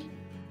industry.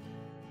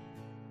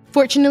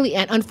 Fortunately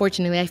and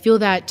unfortunately, I feel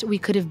that we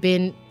could have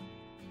been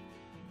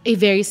a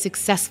very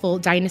successful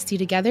dynasty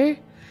together,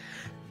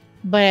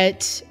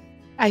 but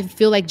I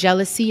feel like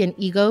jealousy and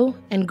ego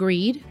and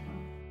greed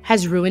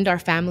has ruined our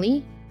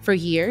family for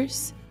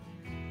years.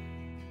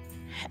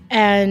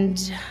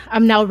 And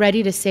I'm now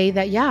ready to say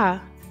that,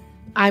 yeah,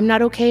 I'm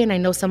not okay, and I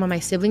know some of my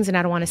siblings, and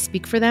I don't want to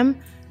speak for them,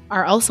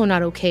 are also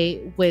not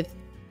okay with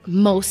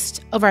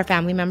most of our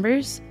family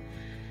members.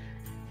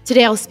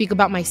 Today I'll speak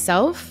about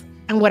myself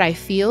and what I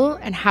feel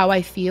and how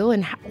I feel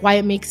and why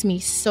it makes me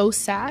so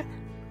sad.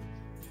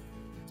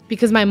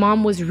 Because my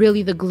mom was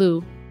really the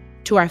glue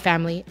to our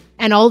family.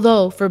 And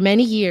although for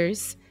many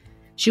years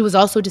she was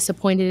also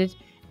disappointed,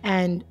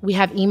 and we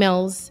have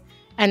emails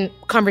and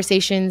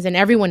conversations, and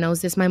everyone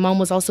knows this, my mom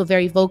was also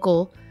very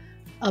vocal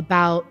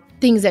about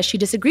things that she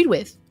disagreed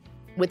with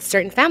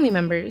certain family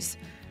members.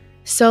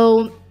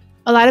 So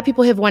a lot of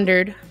people have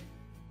wondered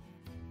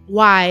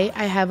why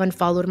I have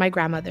unfollowed my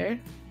grandmother.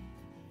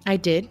 I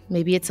did.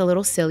 Maybe it's a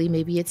little silly.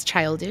 Maybe it's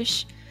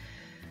childish.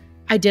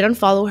 I did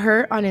unfollow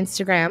her on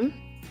Instagram.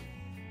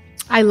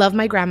 I love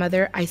my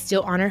grandmother. I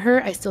still honor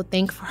her. I still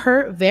thank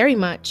her very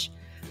much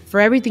for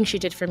everything she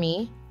did for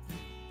me,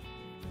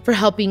 for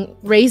helping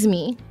raise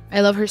me. I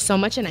love her so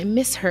much and I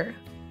miss her.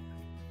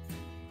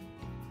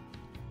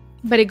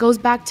 But it goes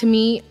back to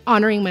me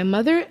honoring my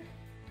mother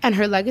and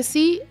her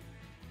legacy,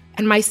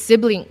 and my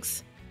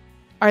siblings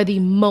are the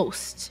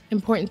most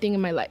important thing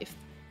in my life.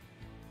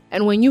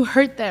 And when you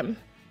hurt them,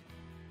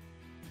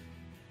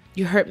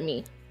 you hurt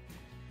me.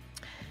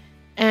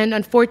 And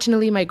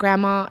unfortunately, my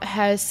grandma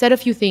has said a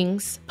few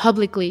things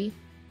publicly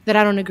that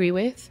I don't agree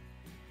with,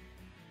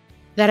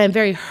 that I'm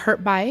very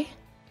hurt by,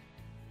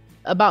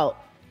 about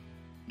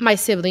my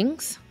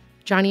siblings,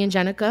 Johnny and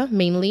Jenica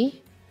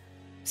mainly.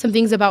 Some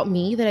things about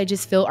me that I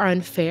just feel are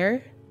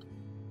unfair.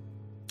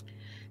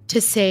 to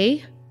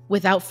say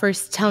without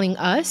first telling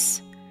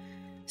us.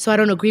 So I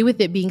don't agree with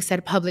it being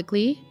said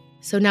publicly.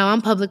 So now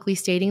I'm publicly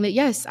stating that,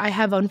 yes, I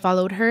have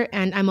unfollowed her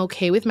and I'm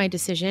okay with my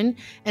decision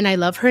and I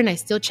love her and I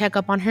still check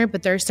up on her.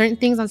 But there are certain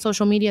things on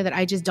social media that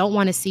I just don't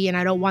want to see and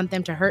I don't want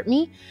them to hurt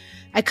me.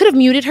 I could have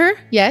muted her,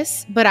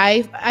 yes, but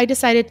I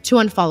decided to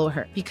unfollow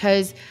her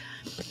because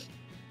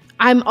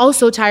I'm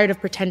also tired of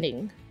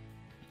pretending.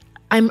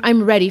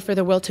 I'm ready for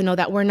the world to know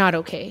that we're not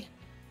okay.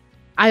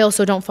 I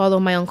also don't follow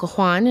my Uncle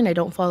Juan and I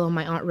don't follow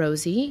my Aunt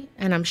Rosie.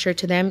 And I'm sure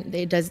to them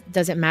it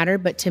doesn't matter.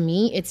 But to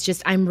me, it's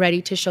just I'm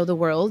ready to show the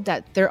world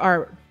that there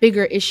are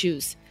bigger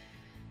issues.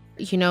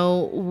 You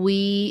know,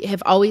 we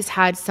have always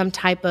had some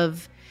type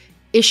of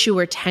issue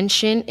or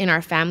tension in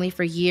our family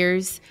for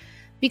years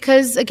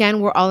because, again,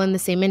 we're all in the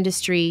same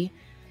industry.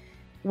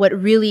 What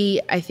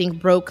really, I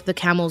think, broke the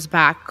camel's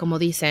back, como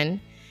dicen,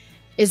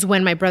 is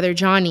when my brother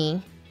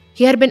Johnny,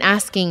 he had been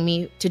asking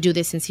me to do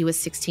this since he was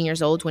 16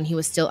 years old when he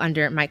was still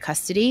under my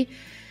custody.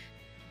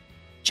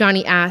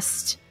 Johnny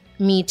asked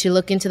me to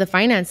look into the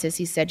finances.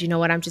 He said, you know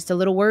what, I'm just a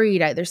little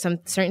worried. There's some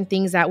certain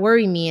things that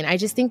worry me, and I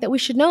just think that we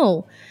should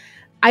know.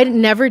 I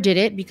never did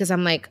it because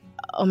I'm like,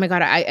 oh my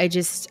God,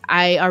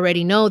 I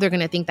already know they're going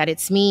to think that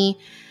it's me.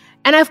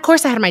 And of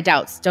course I had my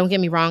doubts. Don't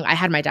get me wrong. I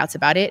had my doubts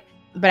about it,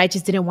 but I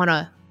just didn't want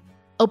to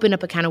open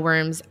up a can of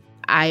worms.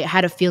 I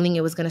had a feeling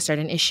it was going to start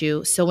an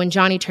issue. So when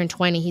Johnny turned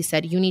 20, he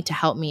said, you need to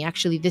help me.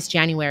 Actually, this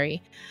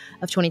January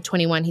of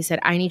 2021, he said,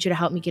 I need you to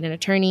help me get an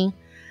attorney.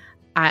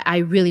 I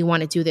really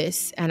want to do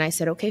this. And I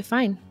said, okay,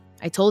 fine.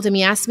 I told him,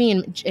 he asked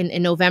me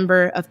in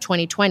November of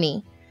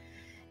 2020.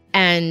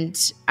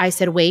 And I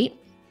said, wait,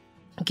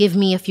 give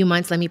me a few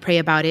months. Let me pray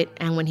about it.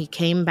 And when he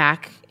came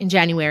back in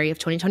January of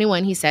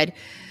 2021, he said,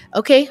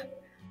 okay,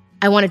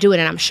 I want to do it.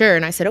 And I'm sure.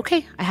 And I said,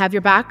 okay, I have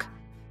your back.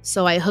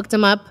 So I hooked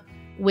him up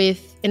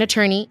with an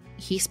attorney.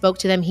 He spoke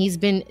to them. He's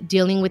been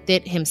dealing with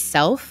it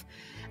himself.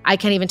 I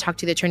can't even talk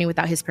to the attorney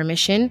without his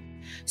permission.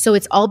 So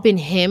it's all been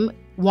him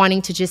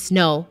wanting to just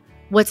know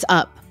what's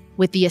up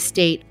with the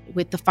estate,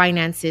 with the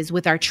finances,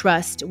 with our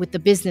trust, with the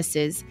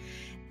businesses.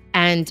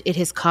 And it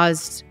has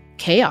caused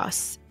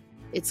chaos.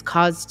 It's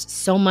caused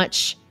so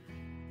much,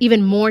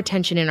 even more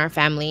tension in our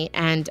family.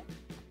 And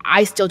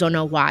I still don't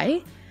know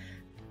why,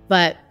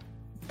 but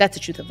that's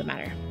the truth of the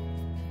matter.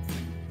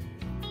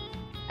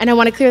 And I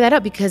want to clear that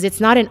up because it's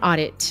not an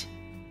audit.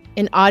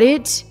 An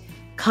audit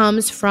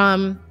comes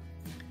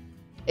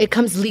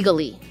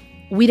legally.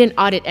 We didn't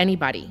audit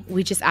anybody.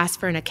 We just asked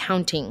for an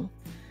accounting.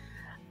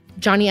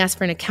 Johnny asked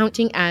for an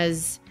accounting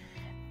as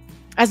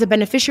a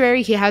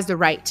beneficiary. He has the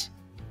right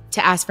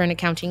to ask for an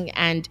accounting.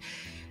 And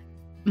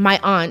my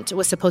aunt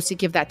was supposed to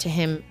give that to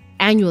him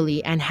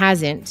annually and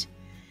hasn't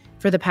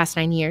for the past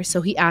 9 years.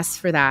 So he asked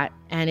for that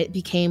and it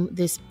became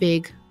this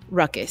big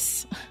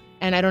ruckus.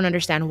 And I don't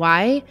understand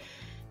why.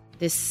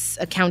 This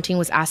accounting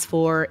was asked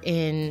for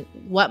in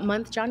what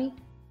month, Johnny?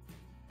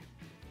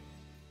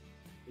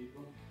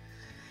 April.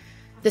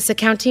 This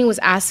accounting was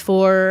asked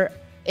for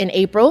in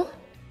April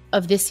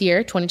of this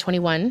year,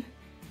 2021,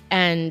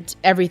 and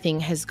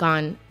everything has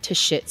gone to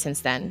shit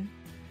since then.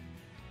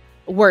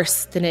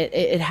 Worse than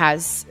it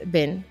has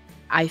been.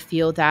 I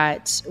feel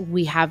that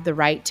we have the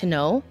right to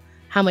know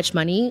how much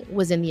money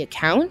was in the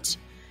account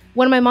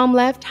when my mom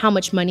left, how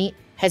much money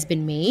has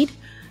been made,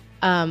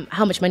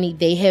 how much money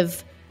they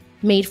have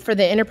made for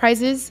the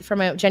enterprises, for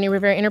my Jenny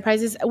Rivera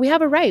Enterprises. We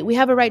have a right. We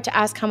have a right to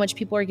ask how much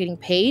people are getting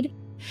paid.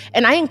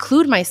 And I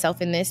include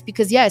myself in this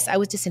because, yes, I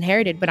was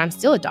disinherited, but I'm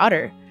still a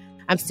daughter.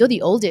 I'm still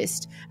the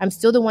oldest. I'm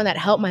still the one that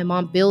helped my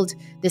mom build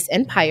this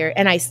empire.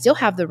 And I still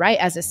have the right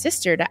as a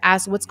sister to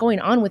ask what's going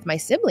on with my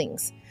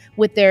siblings,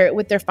 with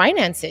their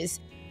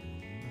finances.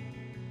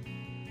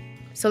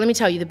 So let me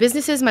tell you, the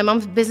businesses, my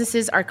mom's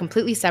businesses are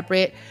completely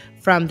separate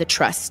from the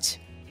trust.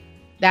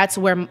 That's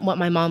what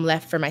my mom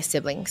left for my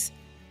siblings.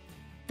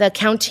 The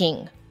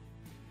accounting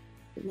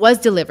was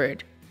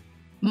delivered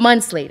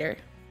months later,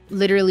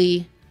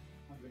 literally,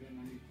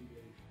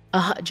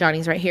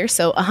 Johnny's right here.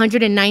 So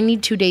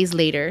 192 days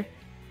later,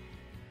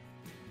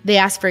 they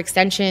asked for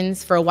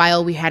extensions. For a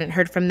while, we hadn't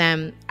heard from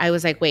them. I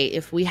was like, wait,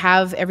 if we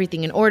have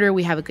everything in order,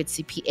 we have a good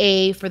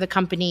CPA for the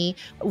company,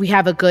 we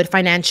have a good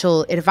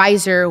financial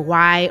advisor,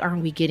 why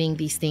aren't we getting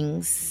these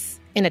things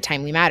in a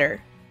timely manner?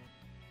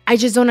 I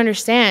just don't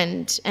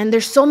understand. And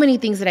there's so many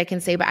things that I can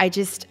say, but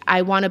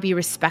I want to be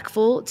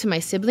respectful to my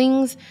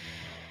siblings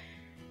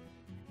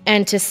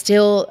and to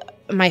still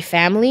my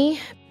family,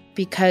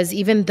 because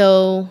even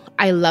though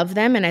I love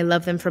them and I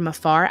love them from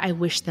afar, I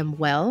wish them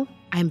well.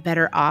 I'm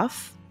better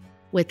off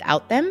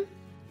without them.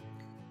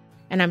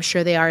 And I'm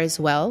sure they are as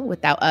well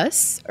without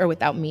us, or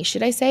without me,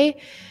 should I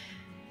say.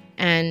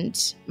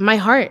 And my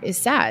heart is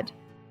sad.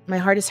 My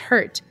heart is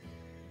hurt.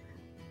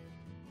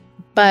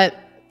 But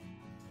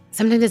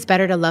sometimes it's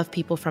better to love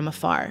people from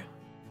afar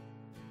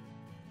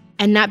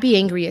and not be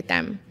angry at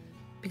them,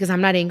 because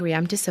I'm not angry.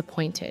 I'm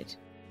disappointed.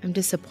 I'm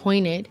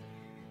disappointed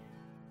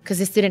because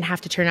this didn't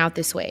have to turn out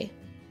this way.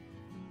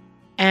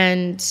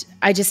 And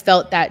I just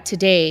felt that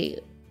today,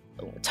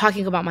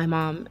 talking about my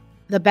mom,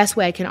 the best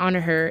way I can honor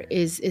her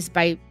is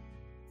by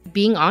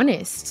being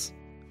honest.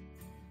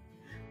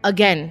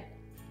 again,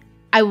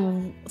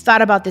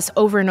 thought about this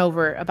over and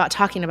over, about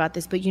talking about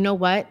this, but you know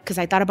what? Because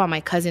I thought about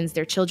my cousins,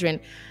 their children.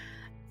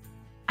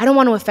 I don't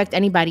want to affect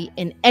anybody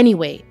in any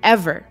way,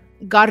 ever.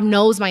 God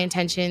knows my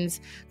intentions.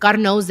 God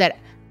knows that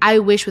I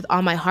wish with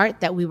all my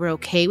heart that we were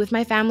okay with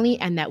my family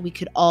and that we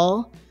could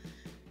all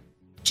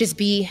just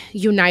be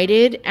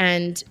united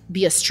and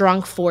be a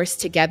strong force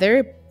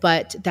together.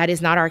 But that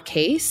is not our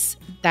case.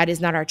 That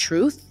is not our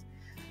truth,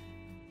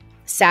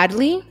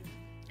 sadly.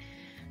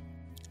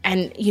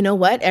 And you know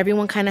what?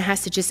 Everyone kind of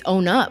has to just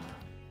own up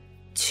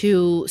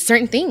to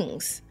certain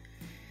things.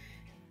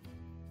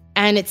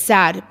 And it's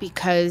sad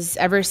because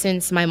ever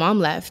since my mom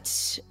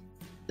left,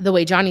 the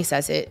way Johnny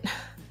says it,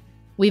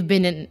 we've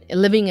been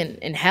living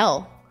in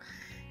hell.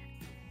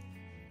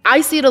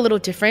 I see it a little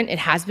different. It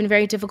has been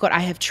very difficult. I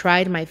have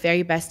tried my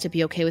very best to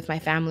be okay with my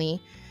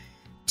family,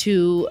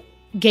 to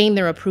gain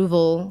their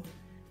approval,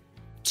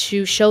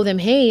 to show them,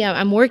 hey,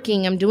 I'm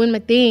working, I'm doing my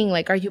thing.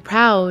 Like, are you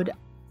proud?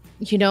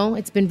 You know,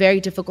 it's been very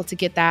difficult to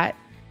get that.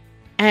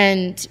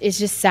 And it's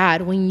just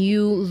sad when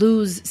you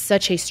lose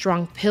such a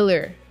strong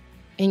pillar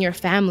in your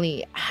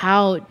family,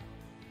 how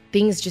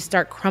things just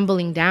start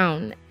crumbling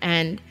down.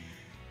 And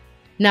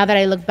now that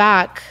I look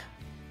back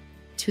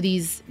to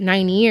these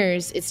 9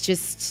 years, it's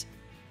just,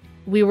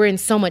 we were in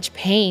so much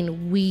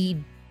pain.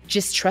 We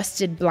just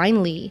trusted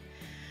blindly.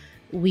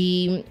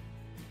 We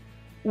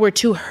were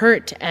too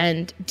hurt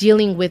and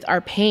dealing with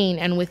our pain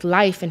and with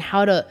life and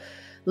how to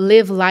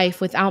live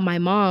life without my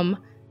mom,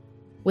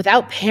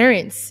 without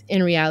parents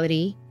in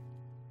reality,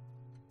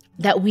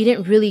 that we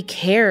didn't really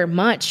care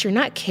much, or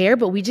not care,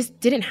 but we just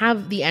didn't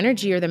have the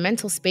energy or the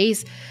mental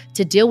space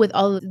to deal with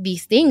all of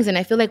these things. And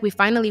I feel like we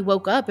finally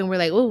woke up and we're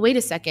like, oh, wait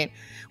a second,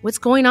 what's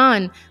going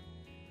on?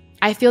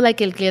 I feel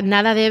like el que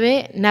nada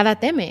debe, nada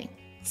teme.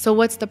 So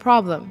what's the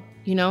problem,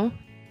 you know?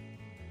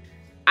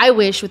 I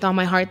wish with all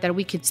my heart that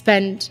we could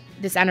spend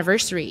this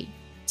anniversary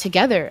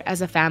together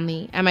as a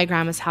family at my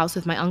grandma's house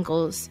with my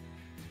uncles,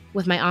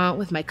 with my aunt,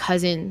 with my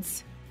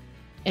cousins.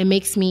 It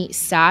makes me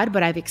sad,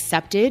 but I've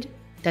accepted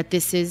that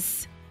this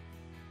is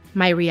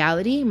my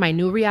reality, my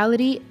new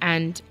reality,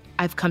 and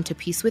I've come to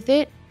peace with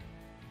it.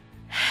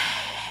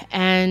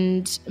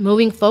 And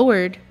moving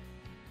forward,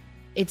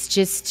 it's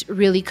just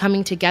really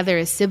coming together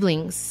as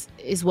siblings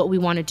is what we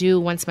want to do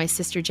once my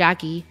sister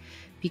Jackie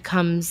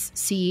becomes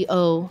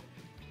CEO,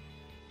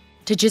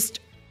 to just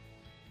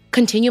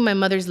continue my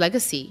mother's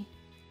legacy.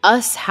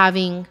 Us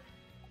having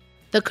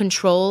the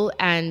control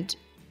and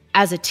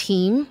as a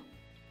team,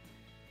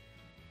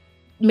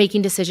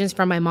 making decisions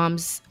from my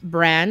mom's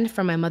brand,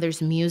 from my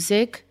mother's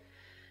music.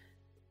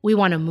 We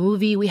want a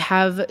movie. We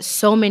have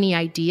so many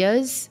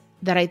ideas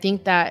that I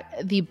think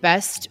that the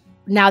best,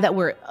 now that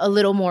we're a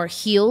little more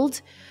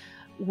healed,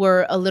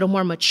 we're a little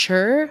more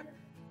mature,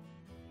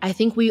 I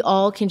think we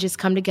all can just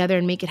come together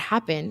and make it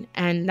happen.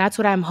 And that's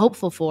what I'm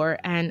hopeful for.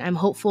 And I'm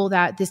hopeful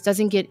that this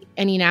doesn't get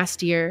any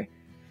nastier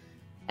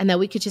and that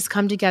we could just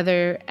come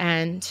together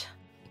and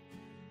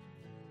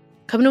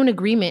come to an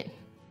agreement,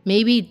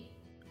 maybe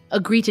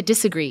agree to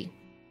disagree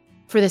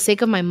for the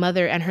sake of my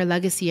mother and her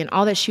legacy and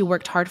all that she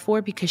worked hard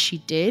for, because she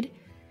did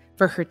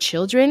for her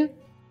children,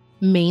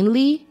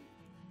 mainly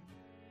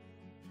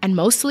and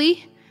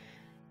mostly.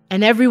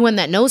 And everyone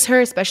that knows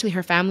her, especially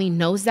her family,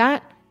 knows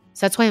that.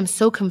 So that's why I'm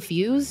so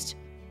confused.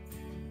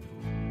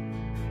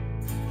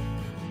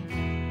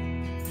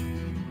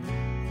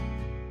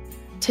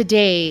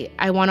 Today,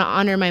 I want to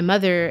honor my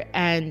mother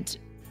and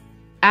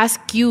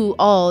ask you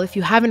all, if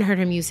you haven't heard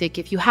her music,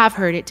 if you have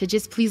heard it, to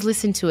just please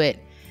listen to it.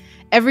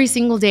 Every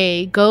single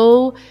day,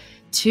 go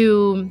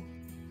to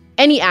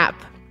any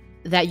app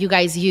that you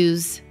guys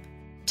use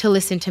to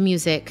listen to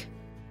music.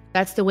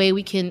 That's the way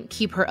we can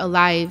keep her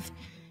alive,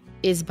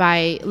 is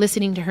by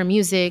listening to her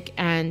music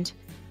and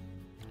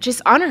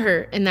just honor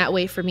her in that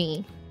way for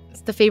me.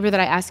 It's the favor that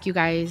I ask you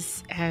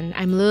guys, and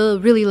I'm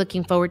really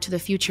looking forward to the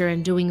future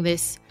and doing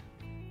this,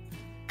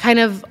 kind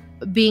of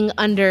being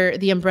under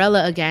the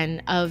umbrella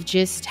again of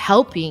just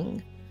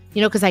helping,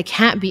 you know, because I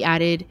can't be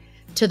added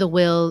to the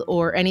will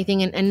or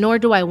anything, and nor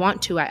do I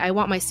want to. I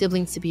want my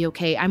siblings to be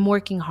okay. I'm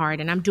working hard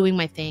and I'm doing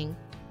my thing.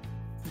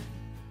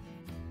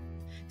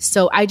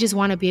 So I just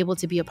want to be able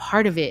to be a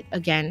part of it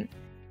again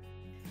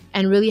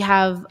and really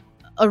have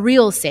a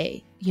real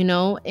say, you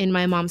know, in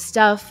my mom's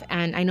stuff.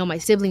 And I know my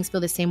siblings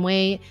feel the same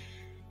way.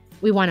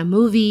 We want a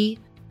movie.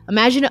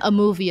 Imagine a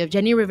movie of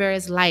Jenni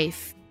Rivera's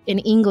life in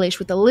English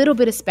with a little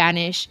bit of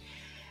Spanish,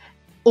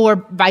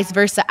 or vice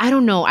versa. I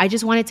don't know. I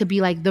just want it to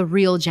be like the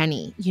real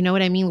Jenni. You know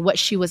what I mean? What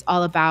she was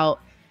all about.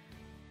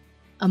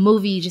 A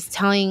movie just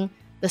telling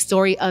the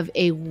story of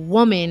a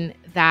woman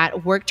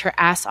that worked her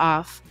ass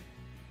off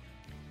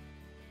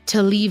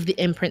to leave the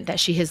imprint that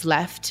she has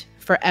left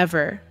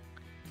forever.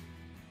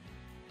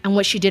 And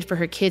what she did for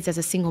her kids as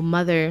a single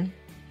mother.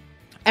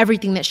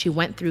 Everything that she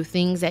went through.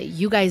 Things that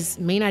you guys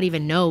may not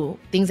even know.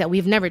 Things that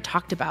we've never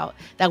talked about,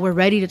 that we're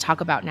ready to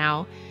talk about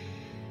now.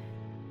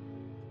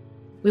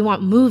 We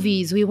want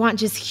movies. We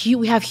want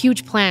we have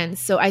huge plans.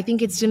 So I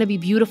think it's going to be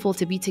beautiful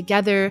to be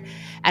together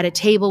at a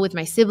table with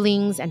my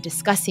siblings and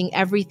discussing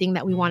everything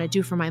that we want to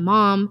do for my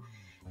mom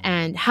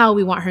and how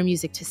we want her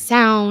music to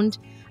sound.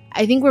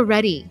 I think we're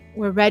ready.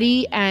 We're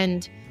ready,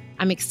 and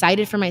I'm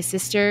excited for my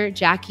sister,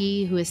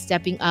 Jackie, who is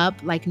stepping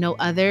up like no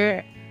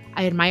other.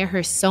 I admire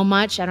her so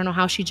much. I don't know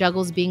how she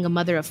juggles being a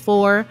mother of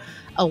 4,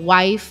 a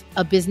wife,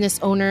 a business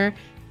owner,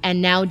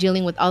 and now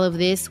dealing with all of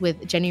this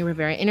with Jenni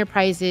Rivera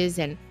Enterprises.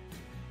 And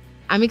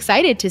I'm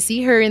excited to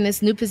see her in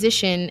this new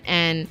position,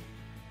 and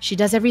she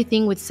does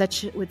everything with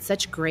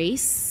such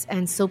grace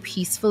and so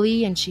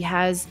peacefully, and she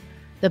has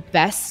the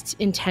best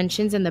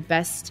intentions and the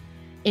best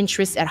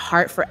interests at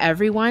heart for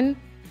everyone.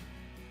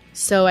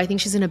 So I think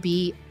she's going to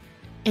be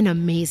an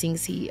amazing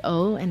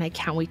CEO, and I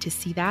can't wait to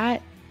see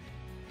that.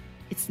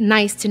 It's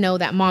nice to know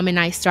that Mom and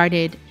I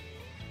started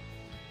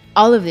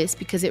all of this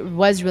because it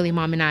was really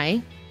Mom and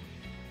I.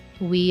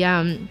 We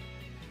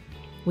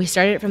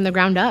started it from the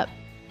ground up.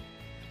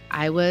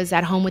 I was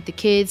at home with the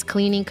kids,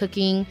 cleaning,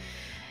 cooking,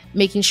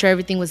 making sure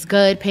everything was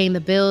good, paying the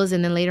bills.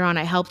 And then later on,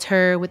 I helped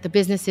her with the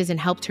businesses and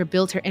helped her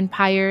build her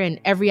empire. And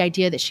every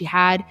idea that she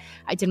had,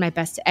 I did my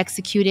best to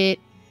execute it.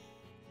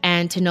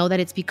 And to know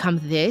that it's become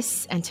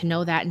this, and to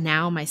know that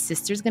now my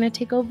sister's going to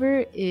take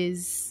over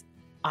is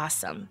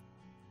awesome.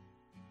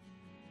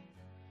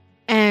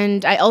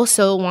 And I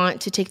also want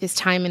to take this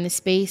time in this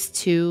space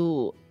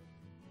to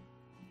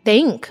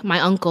thank my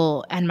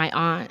uncle and my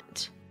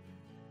aunt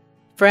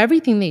for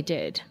everything they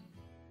did.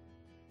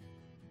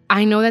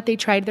 I know that they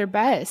tried their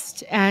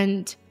best,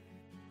 and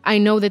I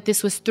know that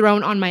this was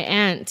thrown on my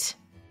aunt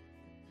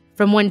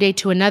from one day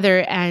to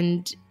another,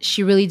 and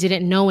she really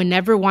didn't know and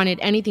never wanted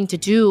anything to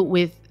do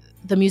with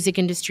the music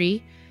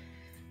industry.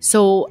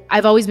 So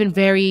I've always been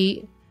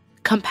very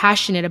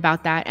compassionate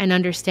about that and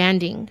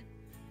understanding.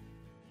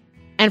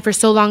 And for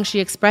so long, she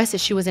expressed that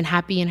she wasn't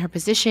happy in her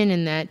position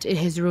and that it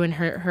has ruined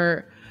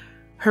her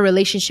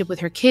relationship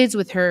with her kids,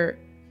 with her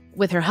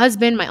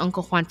husband. My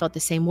Uncle Juan felt the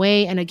same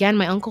way. And again,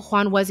 my Uncle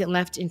Juan wasn't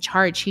left in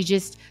charge. He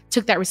just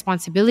took that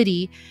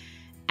responsibility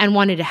and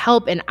wanted to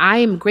help. And I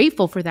am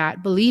grateful for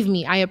that. Believe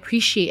me, I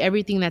appreciate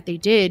everything that they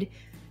did.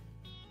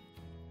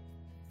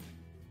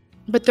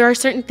 But there are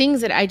certain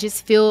things that I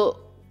just feel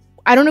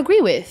I don't agree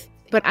with.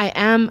 But I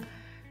am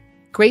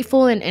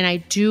grateful, and I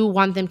do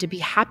want them to be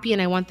happy,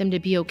 and I want them to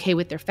be okay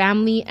with their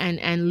family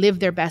and live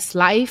their best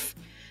life.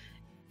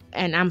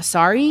 And I'm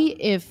sorry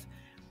if,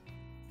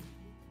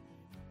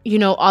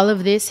 all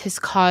of this has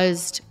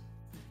caused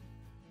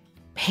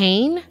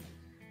pain.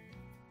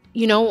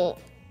 The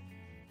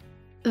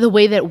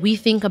way that we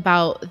think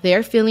about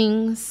their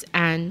feelings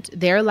and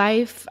their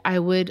life, I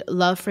would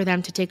love for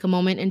them to take a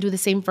moment and do the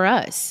same for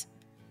us.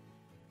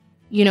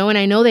 And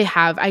I know they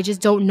have. I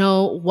just don't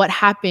know what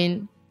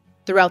happened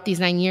throughout these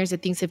 9 years,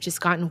 that things have just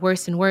gotten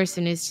worse and worse.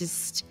 And it's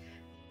just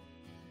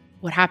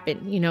what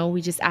happened.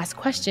 We just ask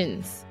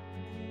questions.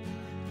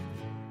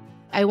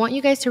 I want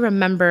you guys to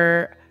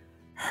remember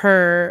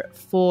her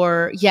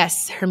for,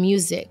 yes, her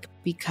music,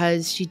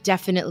 because she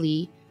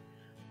definitely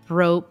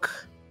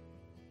broke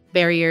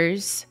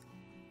barriers.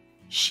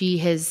 She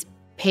has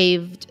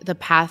paved the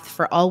path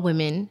for all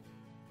women,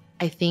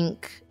 I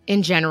think,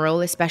 in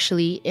general,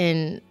 especially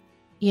in,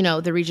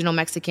 the regional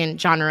Mexican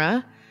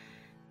genre,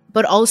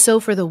 but also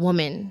for the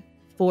woman,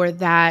 for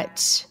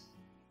that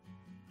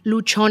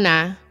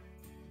luchona,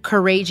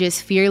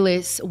 courageous,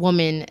 fearless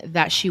woman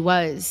that she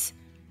was.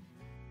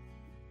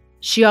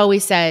 She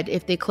always said,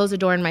 if they close the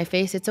door in my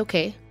face, it's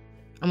okay.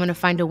 I'm going to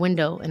find a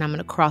window and I'm going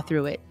to crawl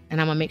through it,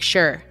 and I'm going to make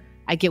sure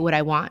I get what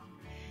I want.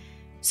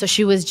 So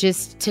she was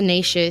just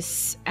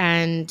tenacious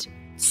and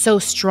so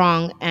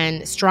strong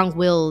and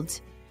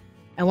strong-willed.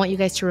 I want you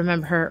guys to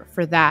remember her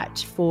for that,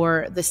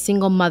 for the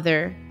single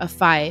mother of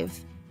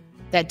 5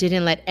 that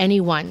didn't let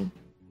anyone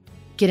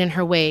get in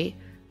her way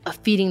of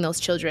feeding those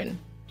children.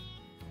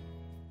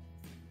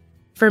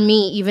 For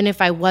me, even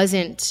if I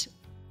wasn't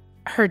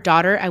her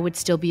daughter, I would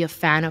still be a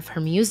fan of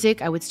her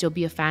music. I would still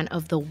be a fan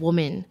of the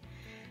woman,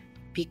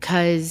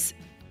 because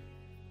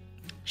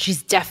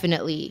she's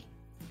definitely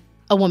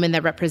a woman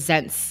that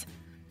represents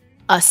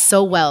us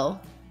so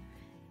well,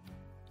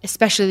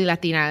 especially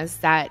Latinas,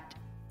 that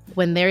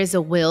when there is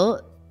a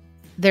will,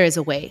 there is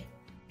a way.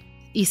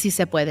 Y si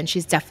se puede, and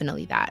she's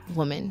definitely that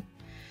woman.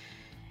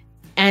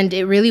 And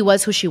it really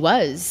was who she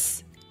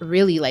was.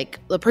 Really, like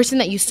the person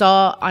that you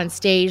saw on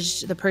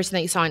stage, the person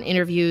that you saw in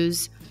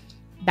interviews,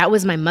 that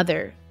was my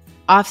mother.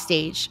 Off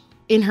stage,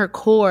 in her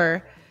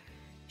core,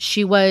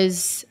 she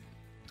was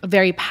a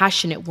very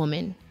passionate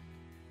woman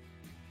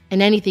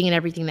in anything and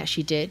everything that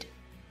she did.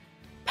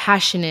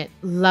 Passionate,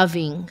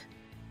 loving.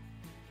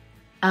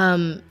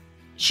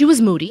 She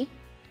was moody,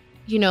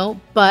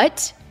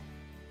 but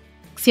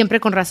siempre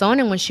con razón.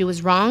 And when she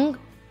was wrong,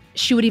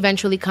 she would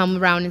eventually come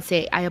around and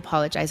say, I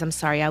apologize. I'm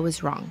sorry. I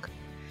was wrong.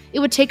 It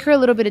would take her a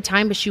little bit of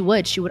time, but she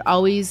would. She would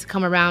always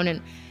come around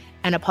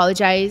and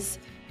apologize.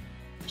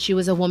 She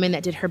was a woman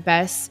that did her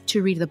best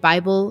to read the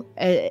Bible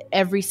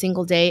every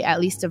single day,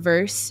 at least a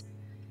verse,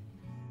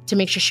 to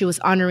make sure she was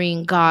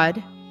honoring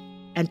God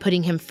and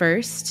putting him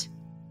first.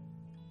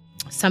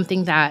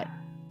 Something that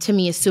to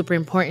me is super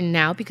important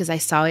now because I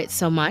saw it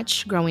so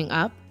much growing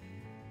up.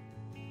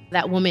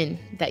 That woman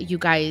that you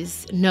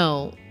guys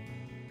know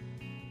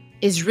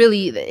is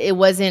really, it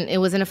wasn't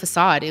a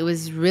facade. It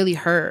was really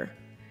her.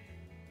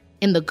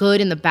 In the good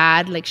and the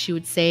bad, like she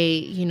would say,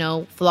 you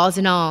know, flaws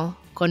and all,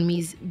 con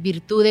mis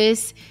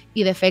virtudes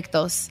y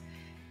defectos.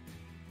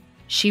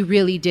 She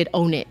really did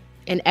own it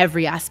in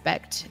every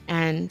aspect.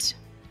 And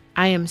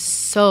I am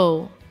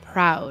so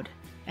proud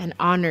and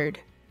honored.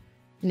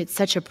 And it's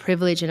such a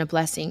privilege and a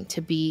blessing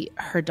to be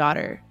her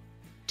daughter,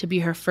 to be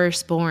her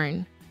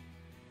firstborn.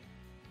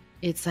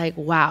 It's like,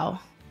 wow,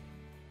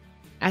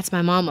 that's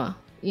my mama.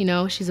 You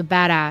know, she's a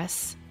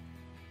badass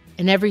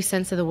in every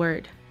sense of the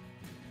word.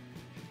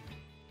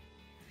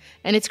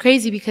 And it's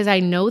crazy because I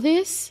know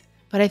this,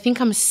 but I think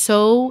I'm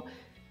so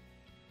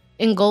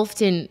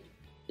engulfed in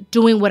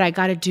doing what I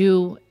got to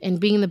do and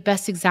being the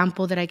best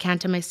example that I can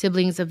to my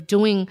siblings of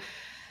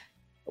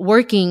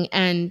working.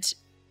 And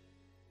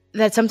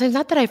that sometimes,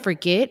 not that I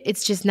forget,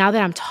 it's just now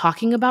that I'm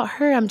talking about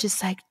her, I'm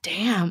just like,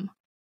 damn,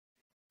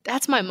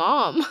 that's my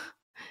mom.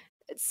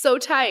 It's so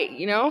tight,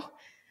 you know?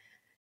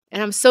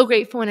 And I'm so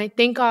grateful and I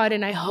thank God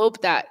and I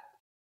hope that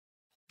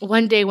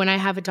one day when I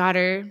have a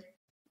daughter,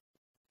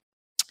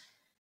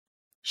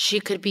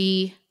 she could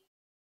be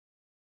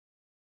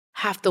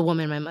half the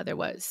woman my mother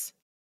was.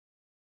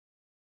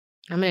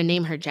 I'm going to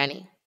name her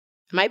Jenny.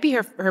 It might be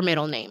her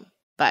middle name,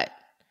 but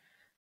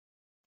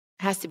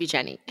it has to be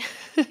Jenny.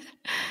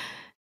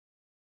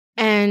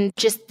 And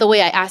just the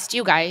way I asked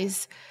you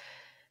guys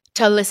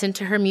to listen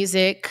to her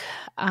music,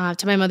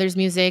 to my mother's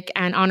music,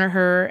 and honor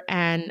her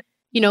and,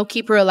 you know,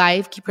 keep her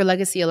alive, keep her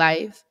legacy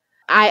alive.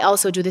 I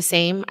also do the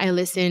same. I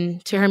listen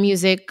to her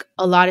music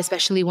a lot,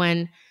 especially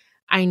when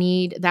I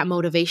need that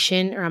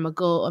motivation or I'm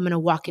going to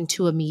walk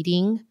into a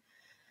meeting,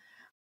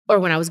 or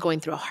when I was going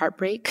through a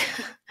heartbreak.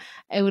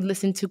 I would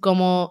listen to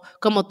Como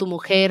Tu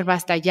Mujer,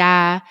 Basta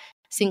Ya,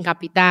 Sin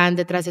Capitán,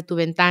 Detrás de Tu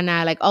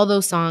Ventana, like all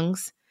those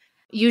songs.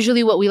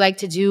 Usually what we like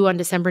to do on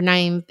December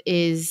 9th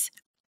is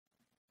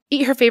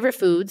eat her favorite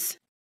foods.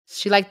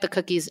 She liked the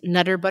cookies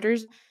Nutter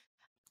Butters.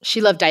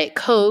 She loved Diet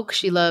Coke.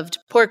 She loved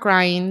pork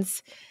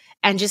rinds.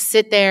 And just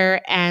sit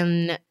there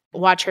and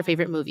watch her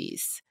favorite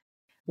movies.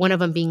 One of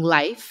them being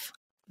Life,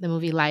 the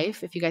movie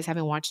Life. If you guys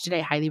haven't watched it,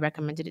 I highly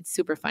recommend it. It's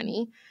super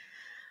funny.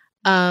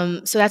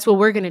 So that's what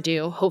we're going to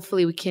do.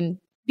 Hopefully we can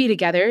be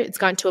together. It's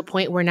gotten to a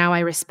point where now I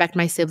respect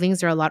my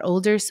siblings. They're a lot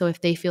older. So if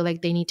they feel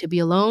like they need to be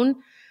alone,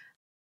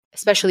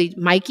 especially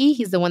Mikey,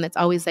 he's the one that's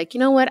always like, you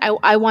know what?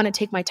 I want to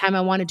take my time.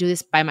 I want to do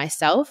this by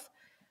myself.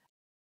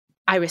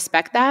 I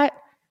respect that.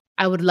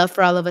 I would love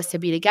for all of us to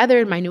be together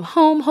in my new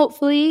home,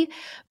 hopefully.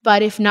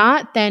 But if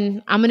not,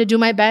 then I'm going to do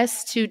my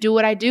best to do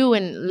what I do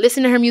and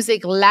listen to her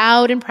music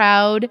loud and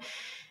proud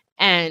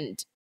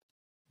and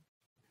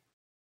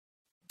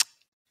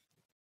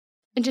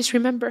just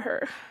remember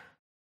her.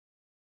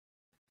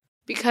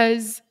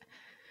 Because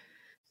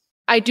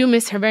I do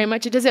miss her very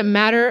much. It doesn't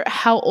matter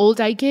how old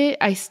I get.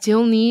 I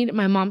still need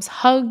my mom's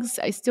hugs.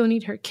 I still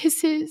need her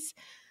kisses.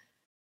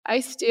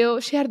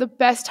 She had the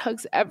best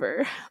hugs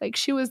ever. Like,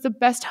 she was the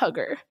best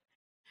hugger.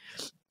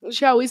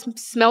 She always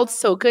smelled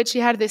so good. She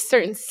had this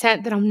certain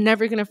scent that I'm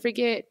never going to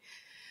forget.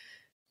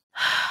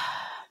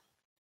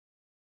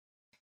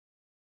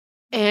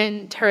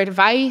 And her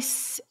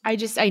advice, I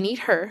need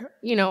her.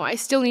 You know, I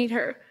still need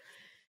her.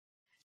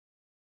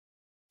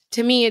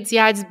 To me, it's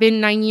been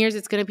 9 years.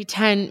 It's going to be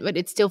 10, but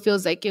it still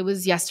feels like it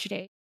was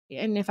yesterday.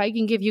 And if I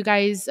can give you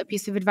guys a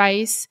piece of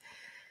advice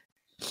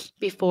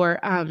before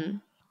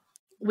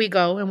we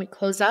go and we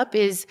close up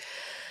is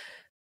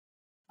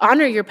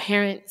honor your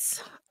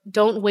parents.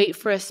 Don't wait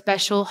for a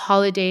special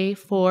holiday,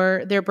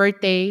 for their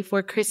birthday,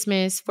 for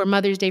Christmas, for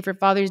Mother's Day, for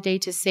Father's Day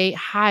to say,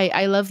 hi,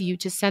 I love you,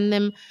 to send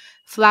them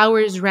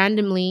flowers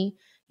randomly.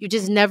 You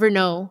just never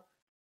know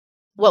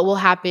what will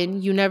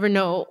happen. You never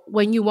know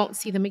when you won't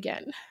see them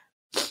again.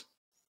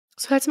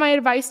 So that's my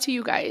advice to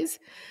you guys.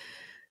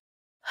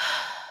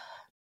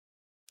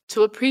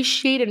 To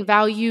appreciate and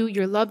value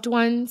your loved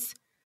ones,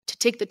 to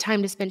take the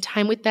time to spend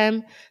time with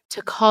them,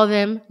 to call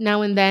them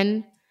now and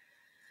then.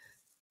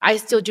 I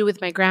still do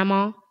with my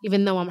grandma,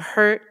 even though I'm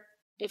hurt.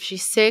 If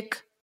she's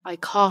sick, I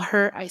call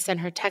her. I send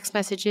her text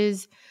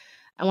messages.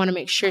 I want to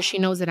make sure she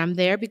knows that I'm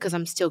there because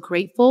I'm still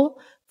grateful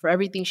for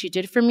everything she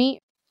did for me.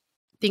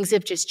 Things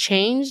have just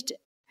changed,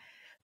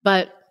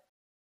 but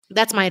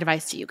that's my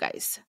advice to you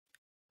guys.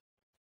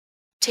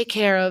 Take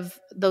care of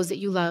those that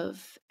you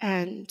love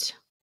and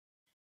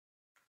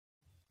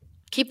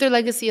keep their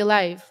legacy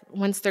alive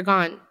once they're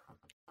gone.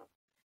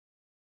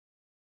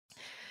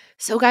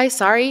 So guys,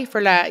 sorry for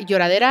la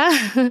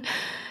lloradera.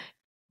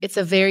 It's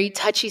a very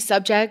touchy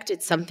subject.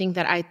 It's something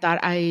that I thought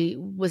I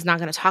was not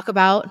going to talk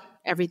about,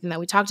 everything that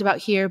we talked about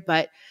here,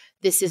 but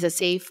this is a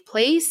safe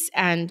place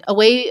and a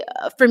way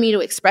for me to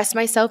express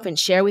myself and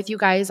share with you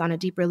guys on a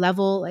deeper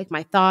level, like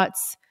my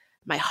thoughts,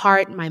 my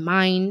heart, my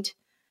mind,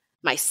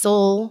 my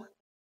soul,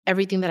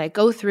 everything that I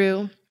go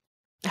through.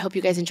 I hope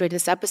you guys enjoyed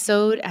this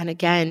episode. And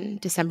again,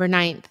 December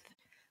 9th,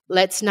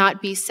 let's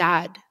not be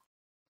sad.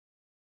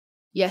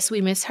 Yes,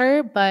 we miss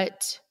her,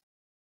 but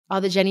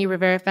all the Jenni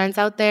Rivera fans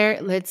out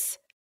there, let's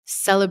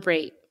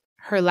celebrate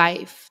her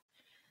life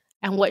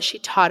and what she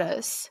taught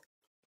us.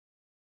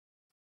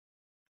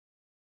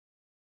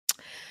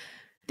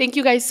 Thank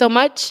you guys so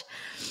much.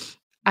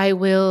 I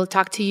will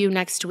talk to you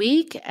next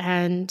week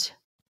and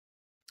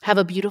have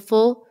a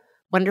beautiful,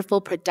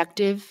 wonderful,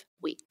 productive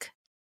week.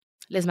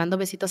 Les mando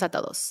besitos a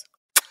todos.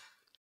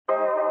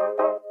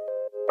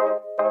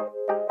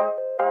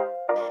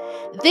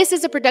 This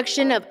is a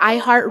production of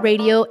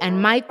iHeartRadio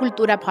and My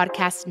Cultura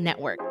Podcast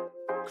Network.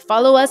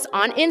 Follow us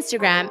on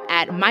Instagram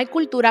at My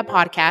Cultura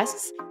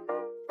Podcasts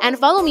and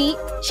follow me,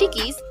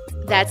 Chiquis,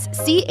 that's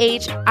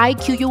CHIQUIS.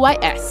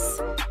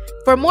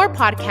 For more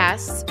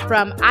podcasts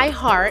from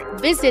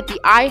iHeart, visit the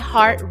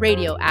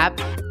iHeartRadio app,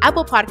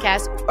 Apple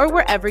Podcasts, or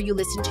wherever you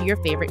listen to your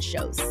favorite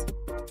shows.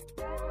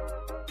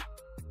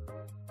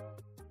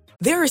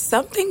 There are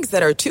some things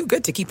that are too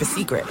good to keep a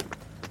secret.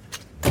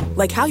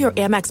 Like how your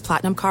Amex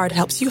Platinum card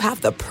helps you have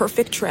the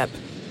perfect trip.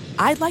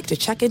 I'd like to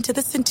check into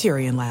the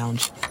Centurion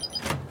Lounge.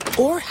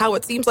 Or how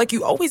it seems like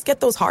you always get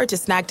those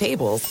hard-to-snag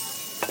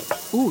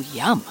tables. Ooh,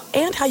 yum.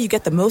 And how you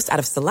get the most out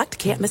of select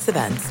can't-miss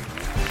events.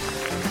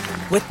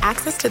 With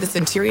access to the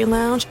Centurion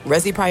Lounge,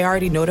 Resi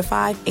Priority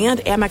Notified, and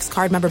Amex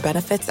card member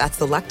benefits at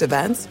select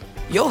events,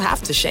 you'll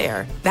have to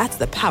share. That's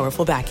the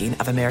powerful backing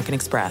of American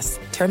Express.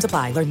 Terms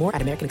apply. Learn more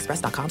at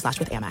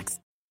americanexpress.com/withAmex.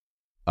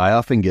 I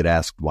often get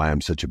asked why I'm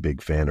such a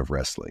big fan of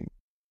wrestling.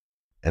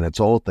 And it's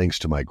all thanks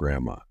to my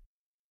grandma.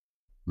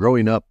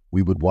 Growing up,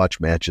 we would watch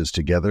matches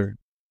together,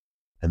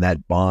 and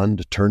that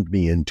bond turned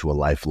me into a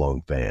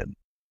lifelong fan.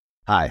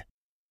 Hi,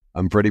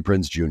 I'm Freddie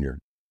Prinze Jr.,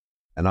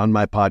 and on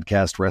my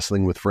podcast,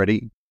 Wrestling with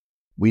Freddie,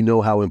 we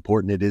know how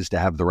important it is to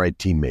have the right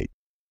teammate,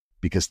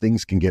 because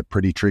things can get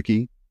pretty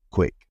tricky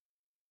quick.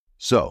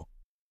 So,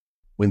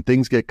 when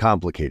things get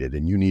complicated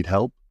and you need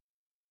help,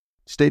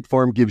 State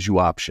Farm gives you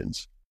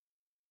options.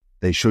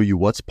 They show you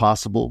what's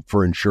possible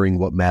for ensuring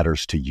what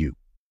matters to you.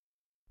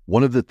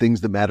 One of the things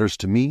that matters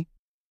to me,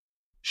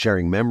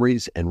 sharing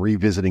memories and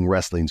revisiting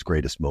wrestling's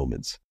greatest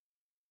moments.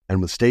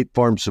 And with State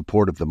Farm's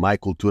support of the My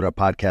Cultura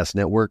Podcast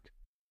Network,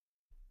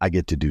 I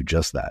get to do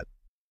just that.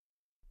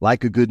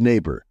 Like a good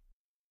neighbor,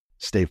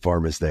 State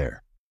Farm is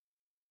there.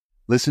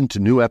 Listen to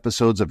new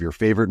episodes of your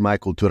favorite My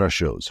Cultura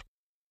shows,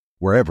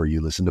 wherever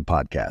you listen to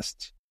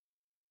podcasts.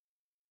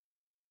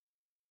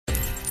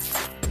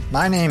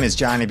 My name is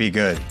Johnny B.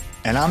 Good,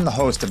 and I'm the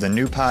host of the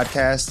new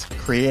podcast,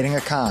 Creating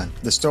a Con,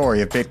 the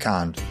story of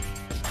Bitcon.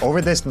 Over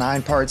this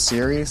 9-part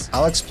series,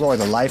 I'll explore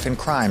the life and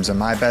crimes of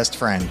my best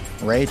friend,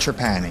 Ray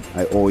Trapani.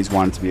 I always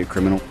wanted to be a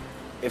criminal.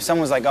 If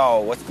someone's like, oh,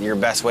 what's your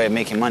best way of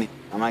making money?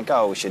 I'm like,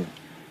 oh, we should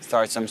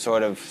start some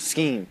sort of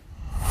scheme.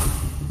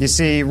 You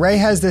see, Ray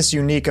has this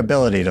unique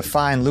ability to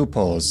find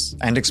loopholes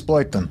and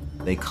exploit them.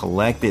 They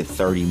collected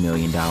 $30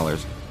 million.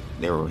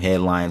 There were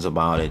headlines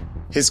about it.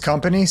 His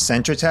company,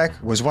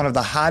 Centratech, was one of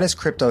the hottest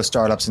crypto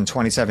startups in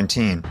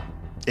 2017.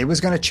 It was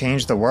going to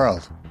change the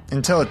world,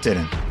 until it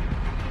didn't.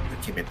 I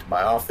came into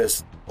my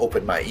office,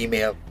 opened my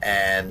email,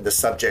 and the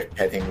subject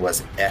heading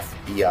was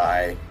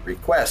FBI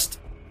request.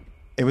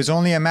 It was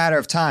only a matter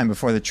of time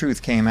before the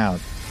truth came out.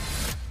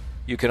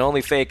 You can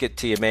only fake it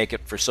till you make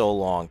it for so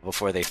long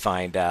before they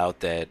find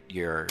out that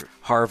your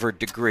Harvard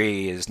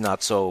degree is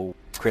not so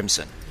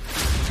crimson.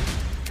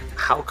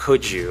 How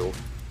could you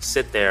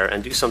sit there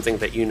and do something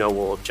that you know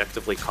will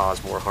objectively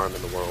cause more harm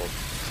in the world?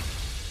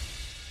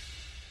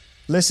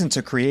 Listen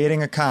to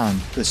Creating a Con,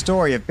 the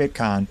story of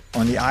Bitcon,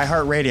 on the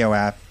iHeartRadio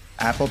app,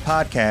 Apple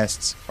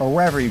Podcasts, or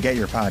wherever you get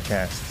your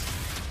podcasts.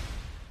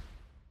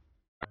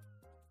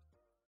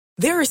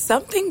 There are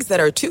some things that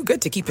are too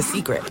good to keep a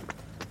secret.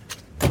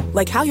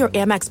 Like how your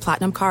Amex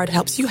Platinum card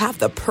helps you have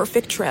the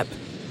perfect trip.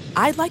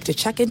 I'd like to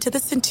check into the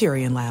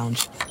Centurion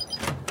Lounge.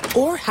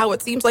 Or how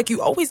it seems like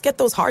you always get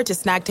those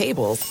hard-to-snag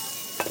tables.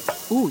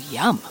 Ooh,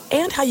 yum.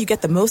 And how you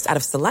get the most out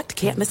of select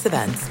can't-miss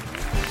events.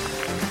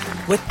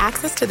 With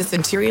access to the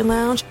Centurion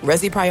Lounge,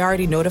 Resi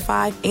Priority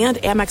Notified, and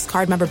Amex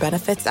card member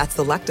benefits at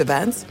select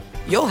events,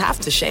 you'll have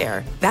to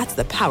share. That's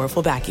the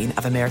powerful backing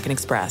of American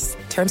Express.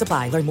 Terms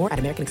apply. Learn more at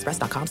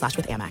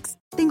americanexpress.com/withAmex.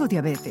 Tengo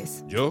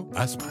diabetes. Yo,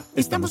 asma.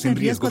 Estamos en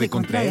riesgo de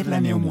contraer la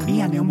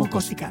neumonía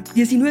neumocócica.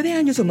 19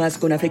 años o más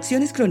con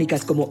afecciones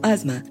crónicas como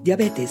asma,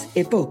 diabetes,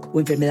 EPOC o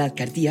enfermedad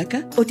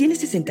cardíaca, o tienes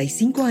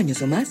 65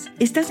 años o más,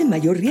 estás en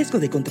mayor riesgo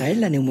de contraer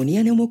la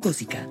neumonía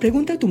neumocócica.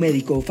 Pregunta a tu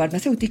médico o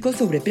farmacéutico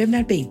sobre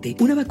Prevnar 20,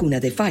 una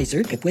vacuna de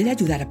Pfizer que puede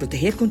ayudar a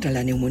proteger contra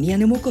la neumonía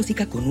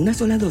neumocócica con una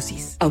sola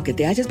dosis. Aunque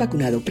te hayas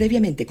vacunado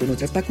previamente con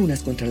otras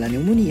vacunas contra la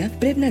neumonía,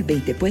 Prevnar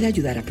 20 puede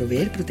ayudar a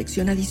proveer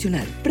protección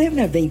adicional.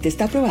 Prevnar 20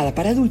 está aprobada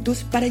para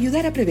adultos para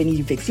ayudar a prevenir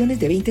infecciones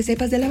de 20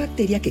 cepas de la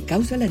bacteria que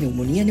causa la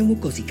neumonía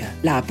neumocócica.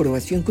 La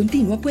aprobación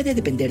continua puede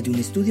depender de un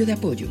estudio de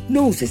apoyo.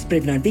 No uses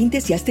Prevnar 20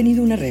 si has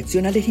tenido una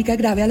reacción alérgica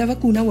grave a la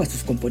vacuna o a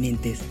sus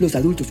componentes. Los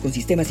adultos con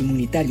sistemas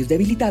inmunitarios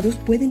debilitados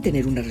pueden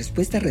tener una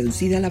respuesta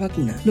reducida a la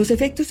vacuna. Los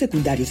efectos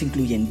secundarios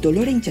incluyen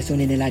dolor e hinchazón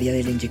en el área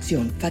de la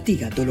inyección,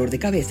 fatiga, dolor de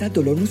cabeza,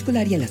 dolor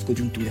muscular y en las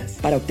coyunturas.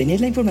 Para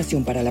obtener la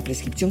información para la la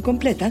prescripción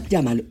completa,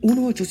 llama al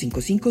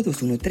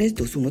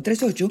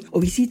 1-855-213-2138 o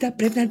visita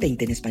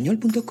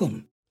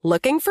Prevnar20enespañol.com.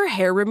 Looking for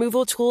hair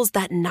removal tools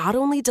that not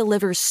only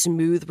deliver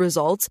smooth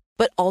results,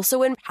 but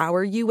also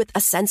empower you with a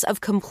sense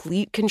of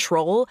complete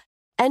control?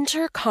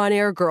 Enter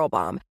Conair Girl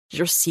Bomb,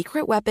 your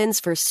secret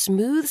weapons for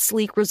smooth,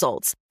 sleek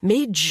results,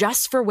 made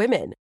just for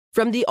women.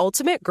 From the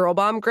ultimate Girl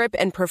Bomb grip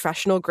and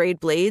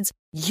professional-grade blades,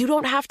 you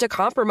don't have to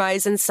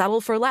compromise and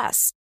settle for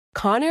less.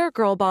 Conair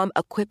Girl Bomb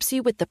equips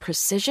you with the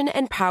precision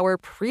and power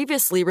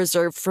previously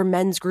reserved for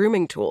men's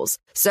grooming tools.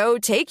 So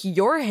take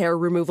your hair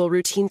removal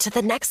routine to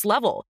the next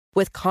level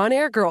with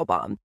Conair Girl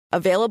Bomb.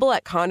 Available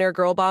at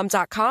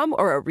ConairGirlBomb.com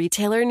or a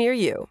retailer near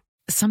you.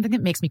 Something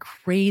that makes me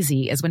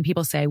crazy is when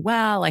people say,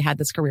 well, I had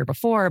this career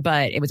before,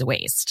 but it was a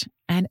waste.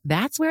 And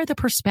that's where the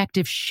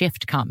perspective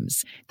shift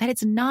comes, that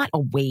it's not a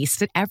waste,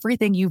 that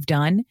everything you've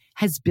done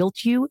has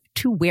built you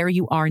to where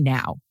you are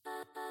now.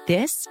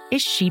 This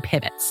is She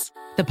Pivots,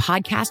 the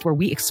podcast where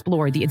we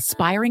explore the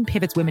inspiring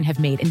pivots women have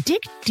made and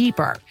dig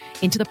deeper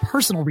into the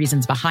personal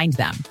reasons behind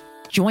them.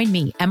 Join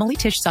me, Emily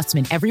Tish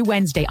Sussman, every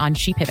Wednesday on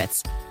She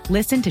Pivots.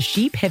 Listen to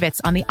She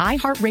Pivots on the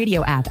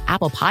iHeartRadio app,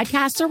 Apple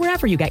Podcasts, or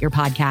wherever you get your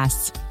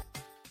podcasts.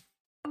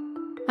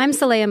 I'm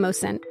Saleha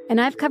Mohsin,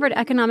 and I've covered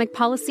economic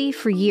policy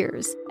for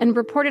years and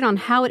reported on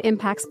how it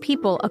impacts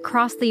people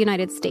across the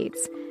United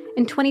States.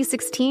 In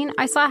 2016,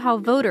 I saw how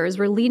voters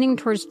were leaning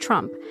towards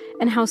Trump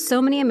and how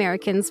so many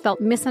Americans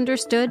felt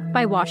misunderstood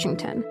by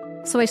Washington.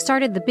 So I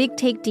started The Big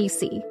Take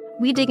DC.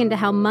 We dig into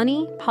how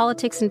money,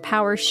 politics, and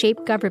power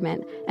shape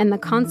government and the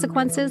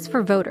consequences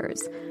for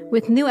voters.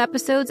 With new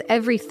episodes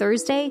every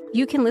Thursday,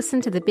 you can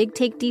listen to The Big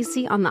Take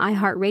DC on the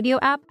iHeartRadio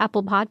app,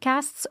 Apple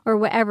Podcasts, or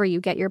wherever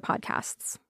you get your podcasts.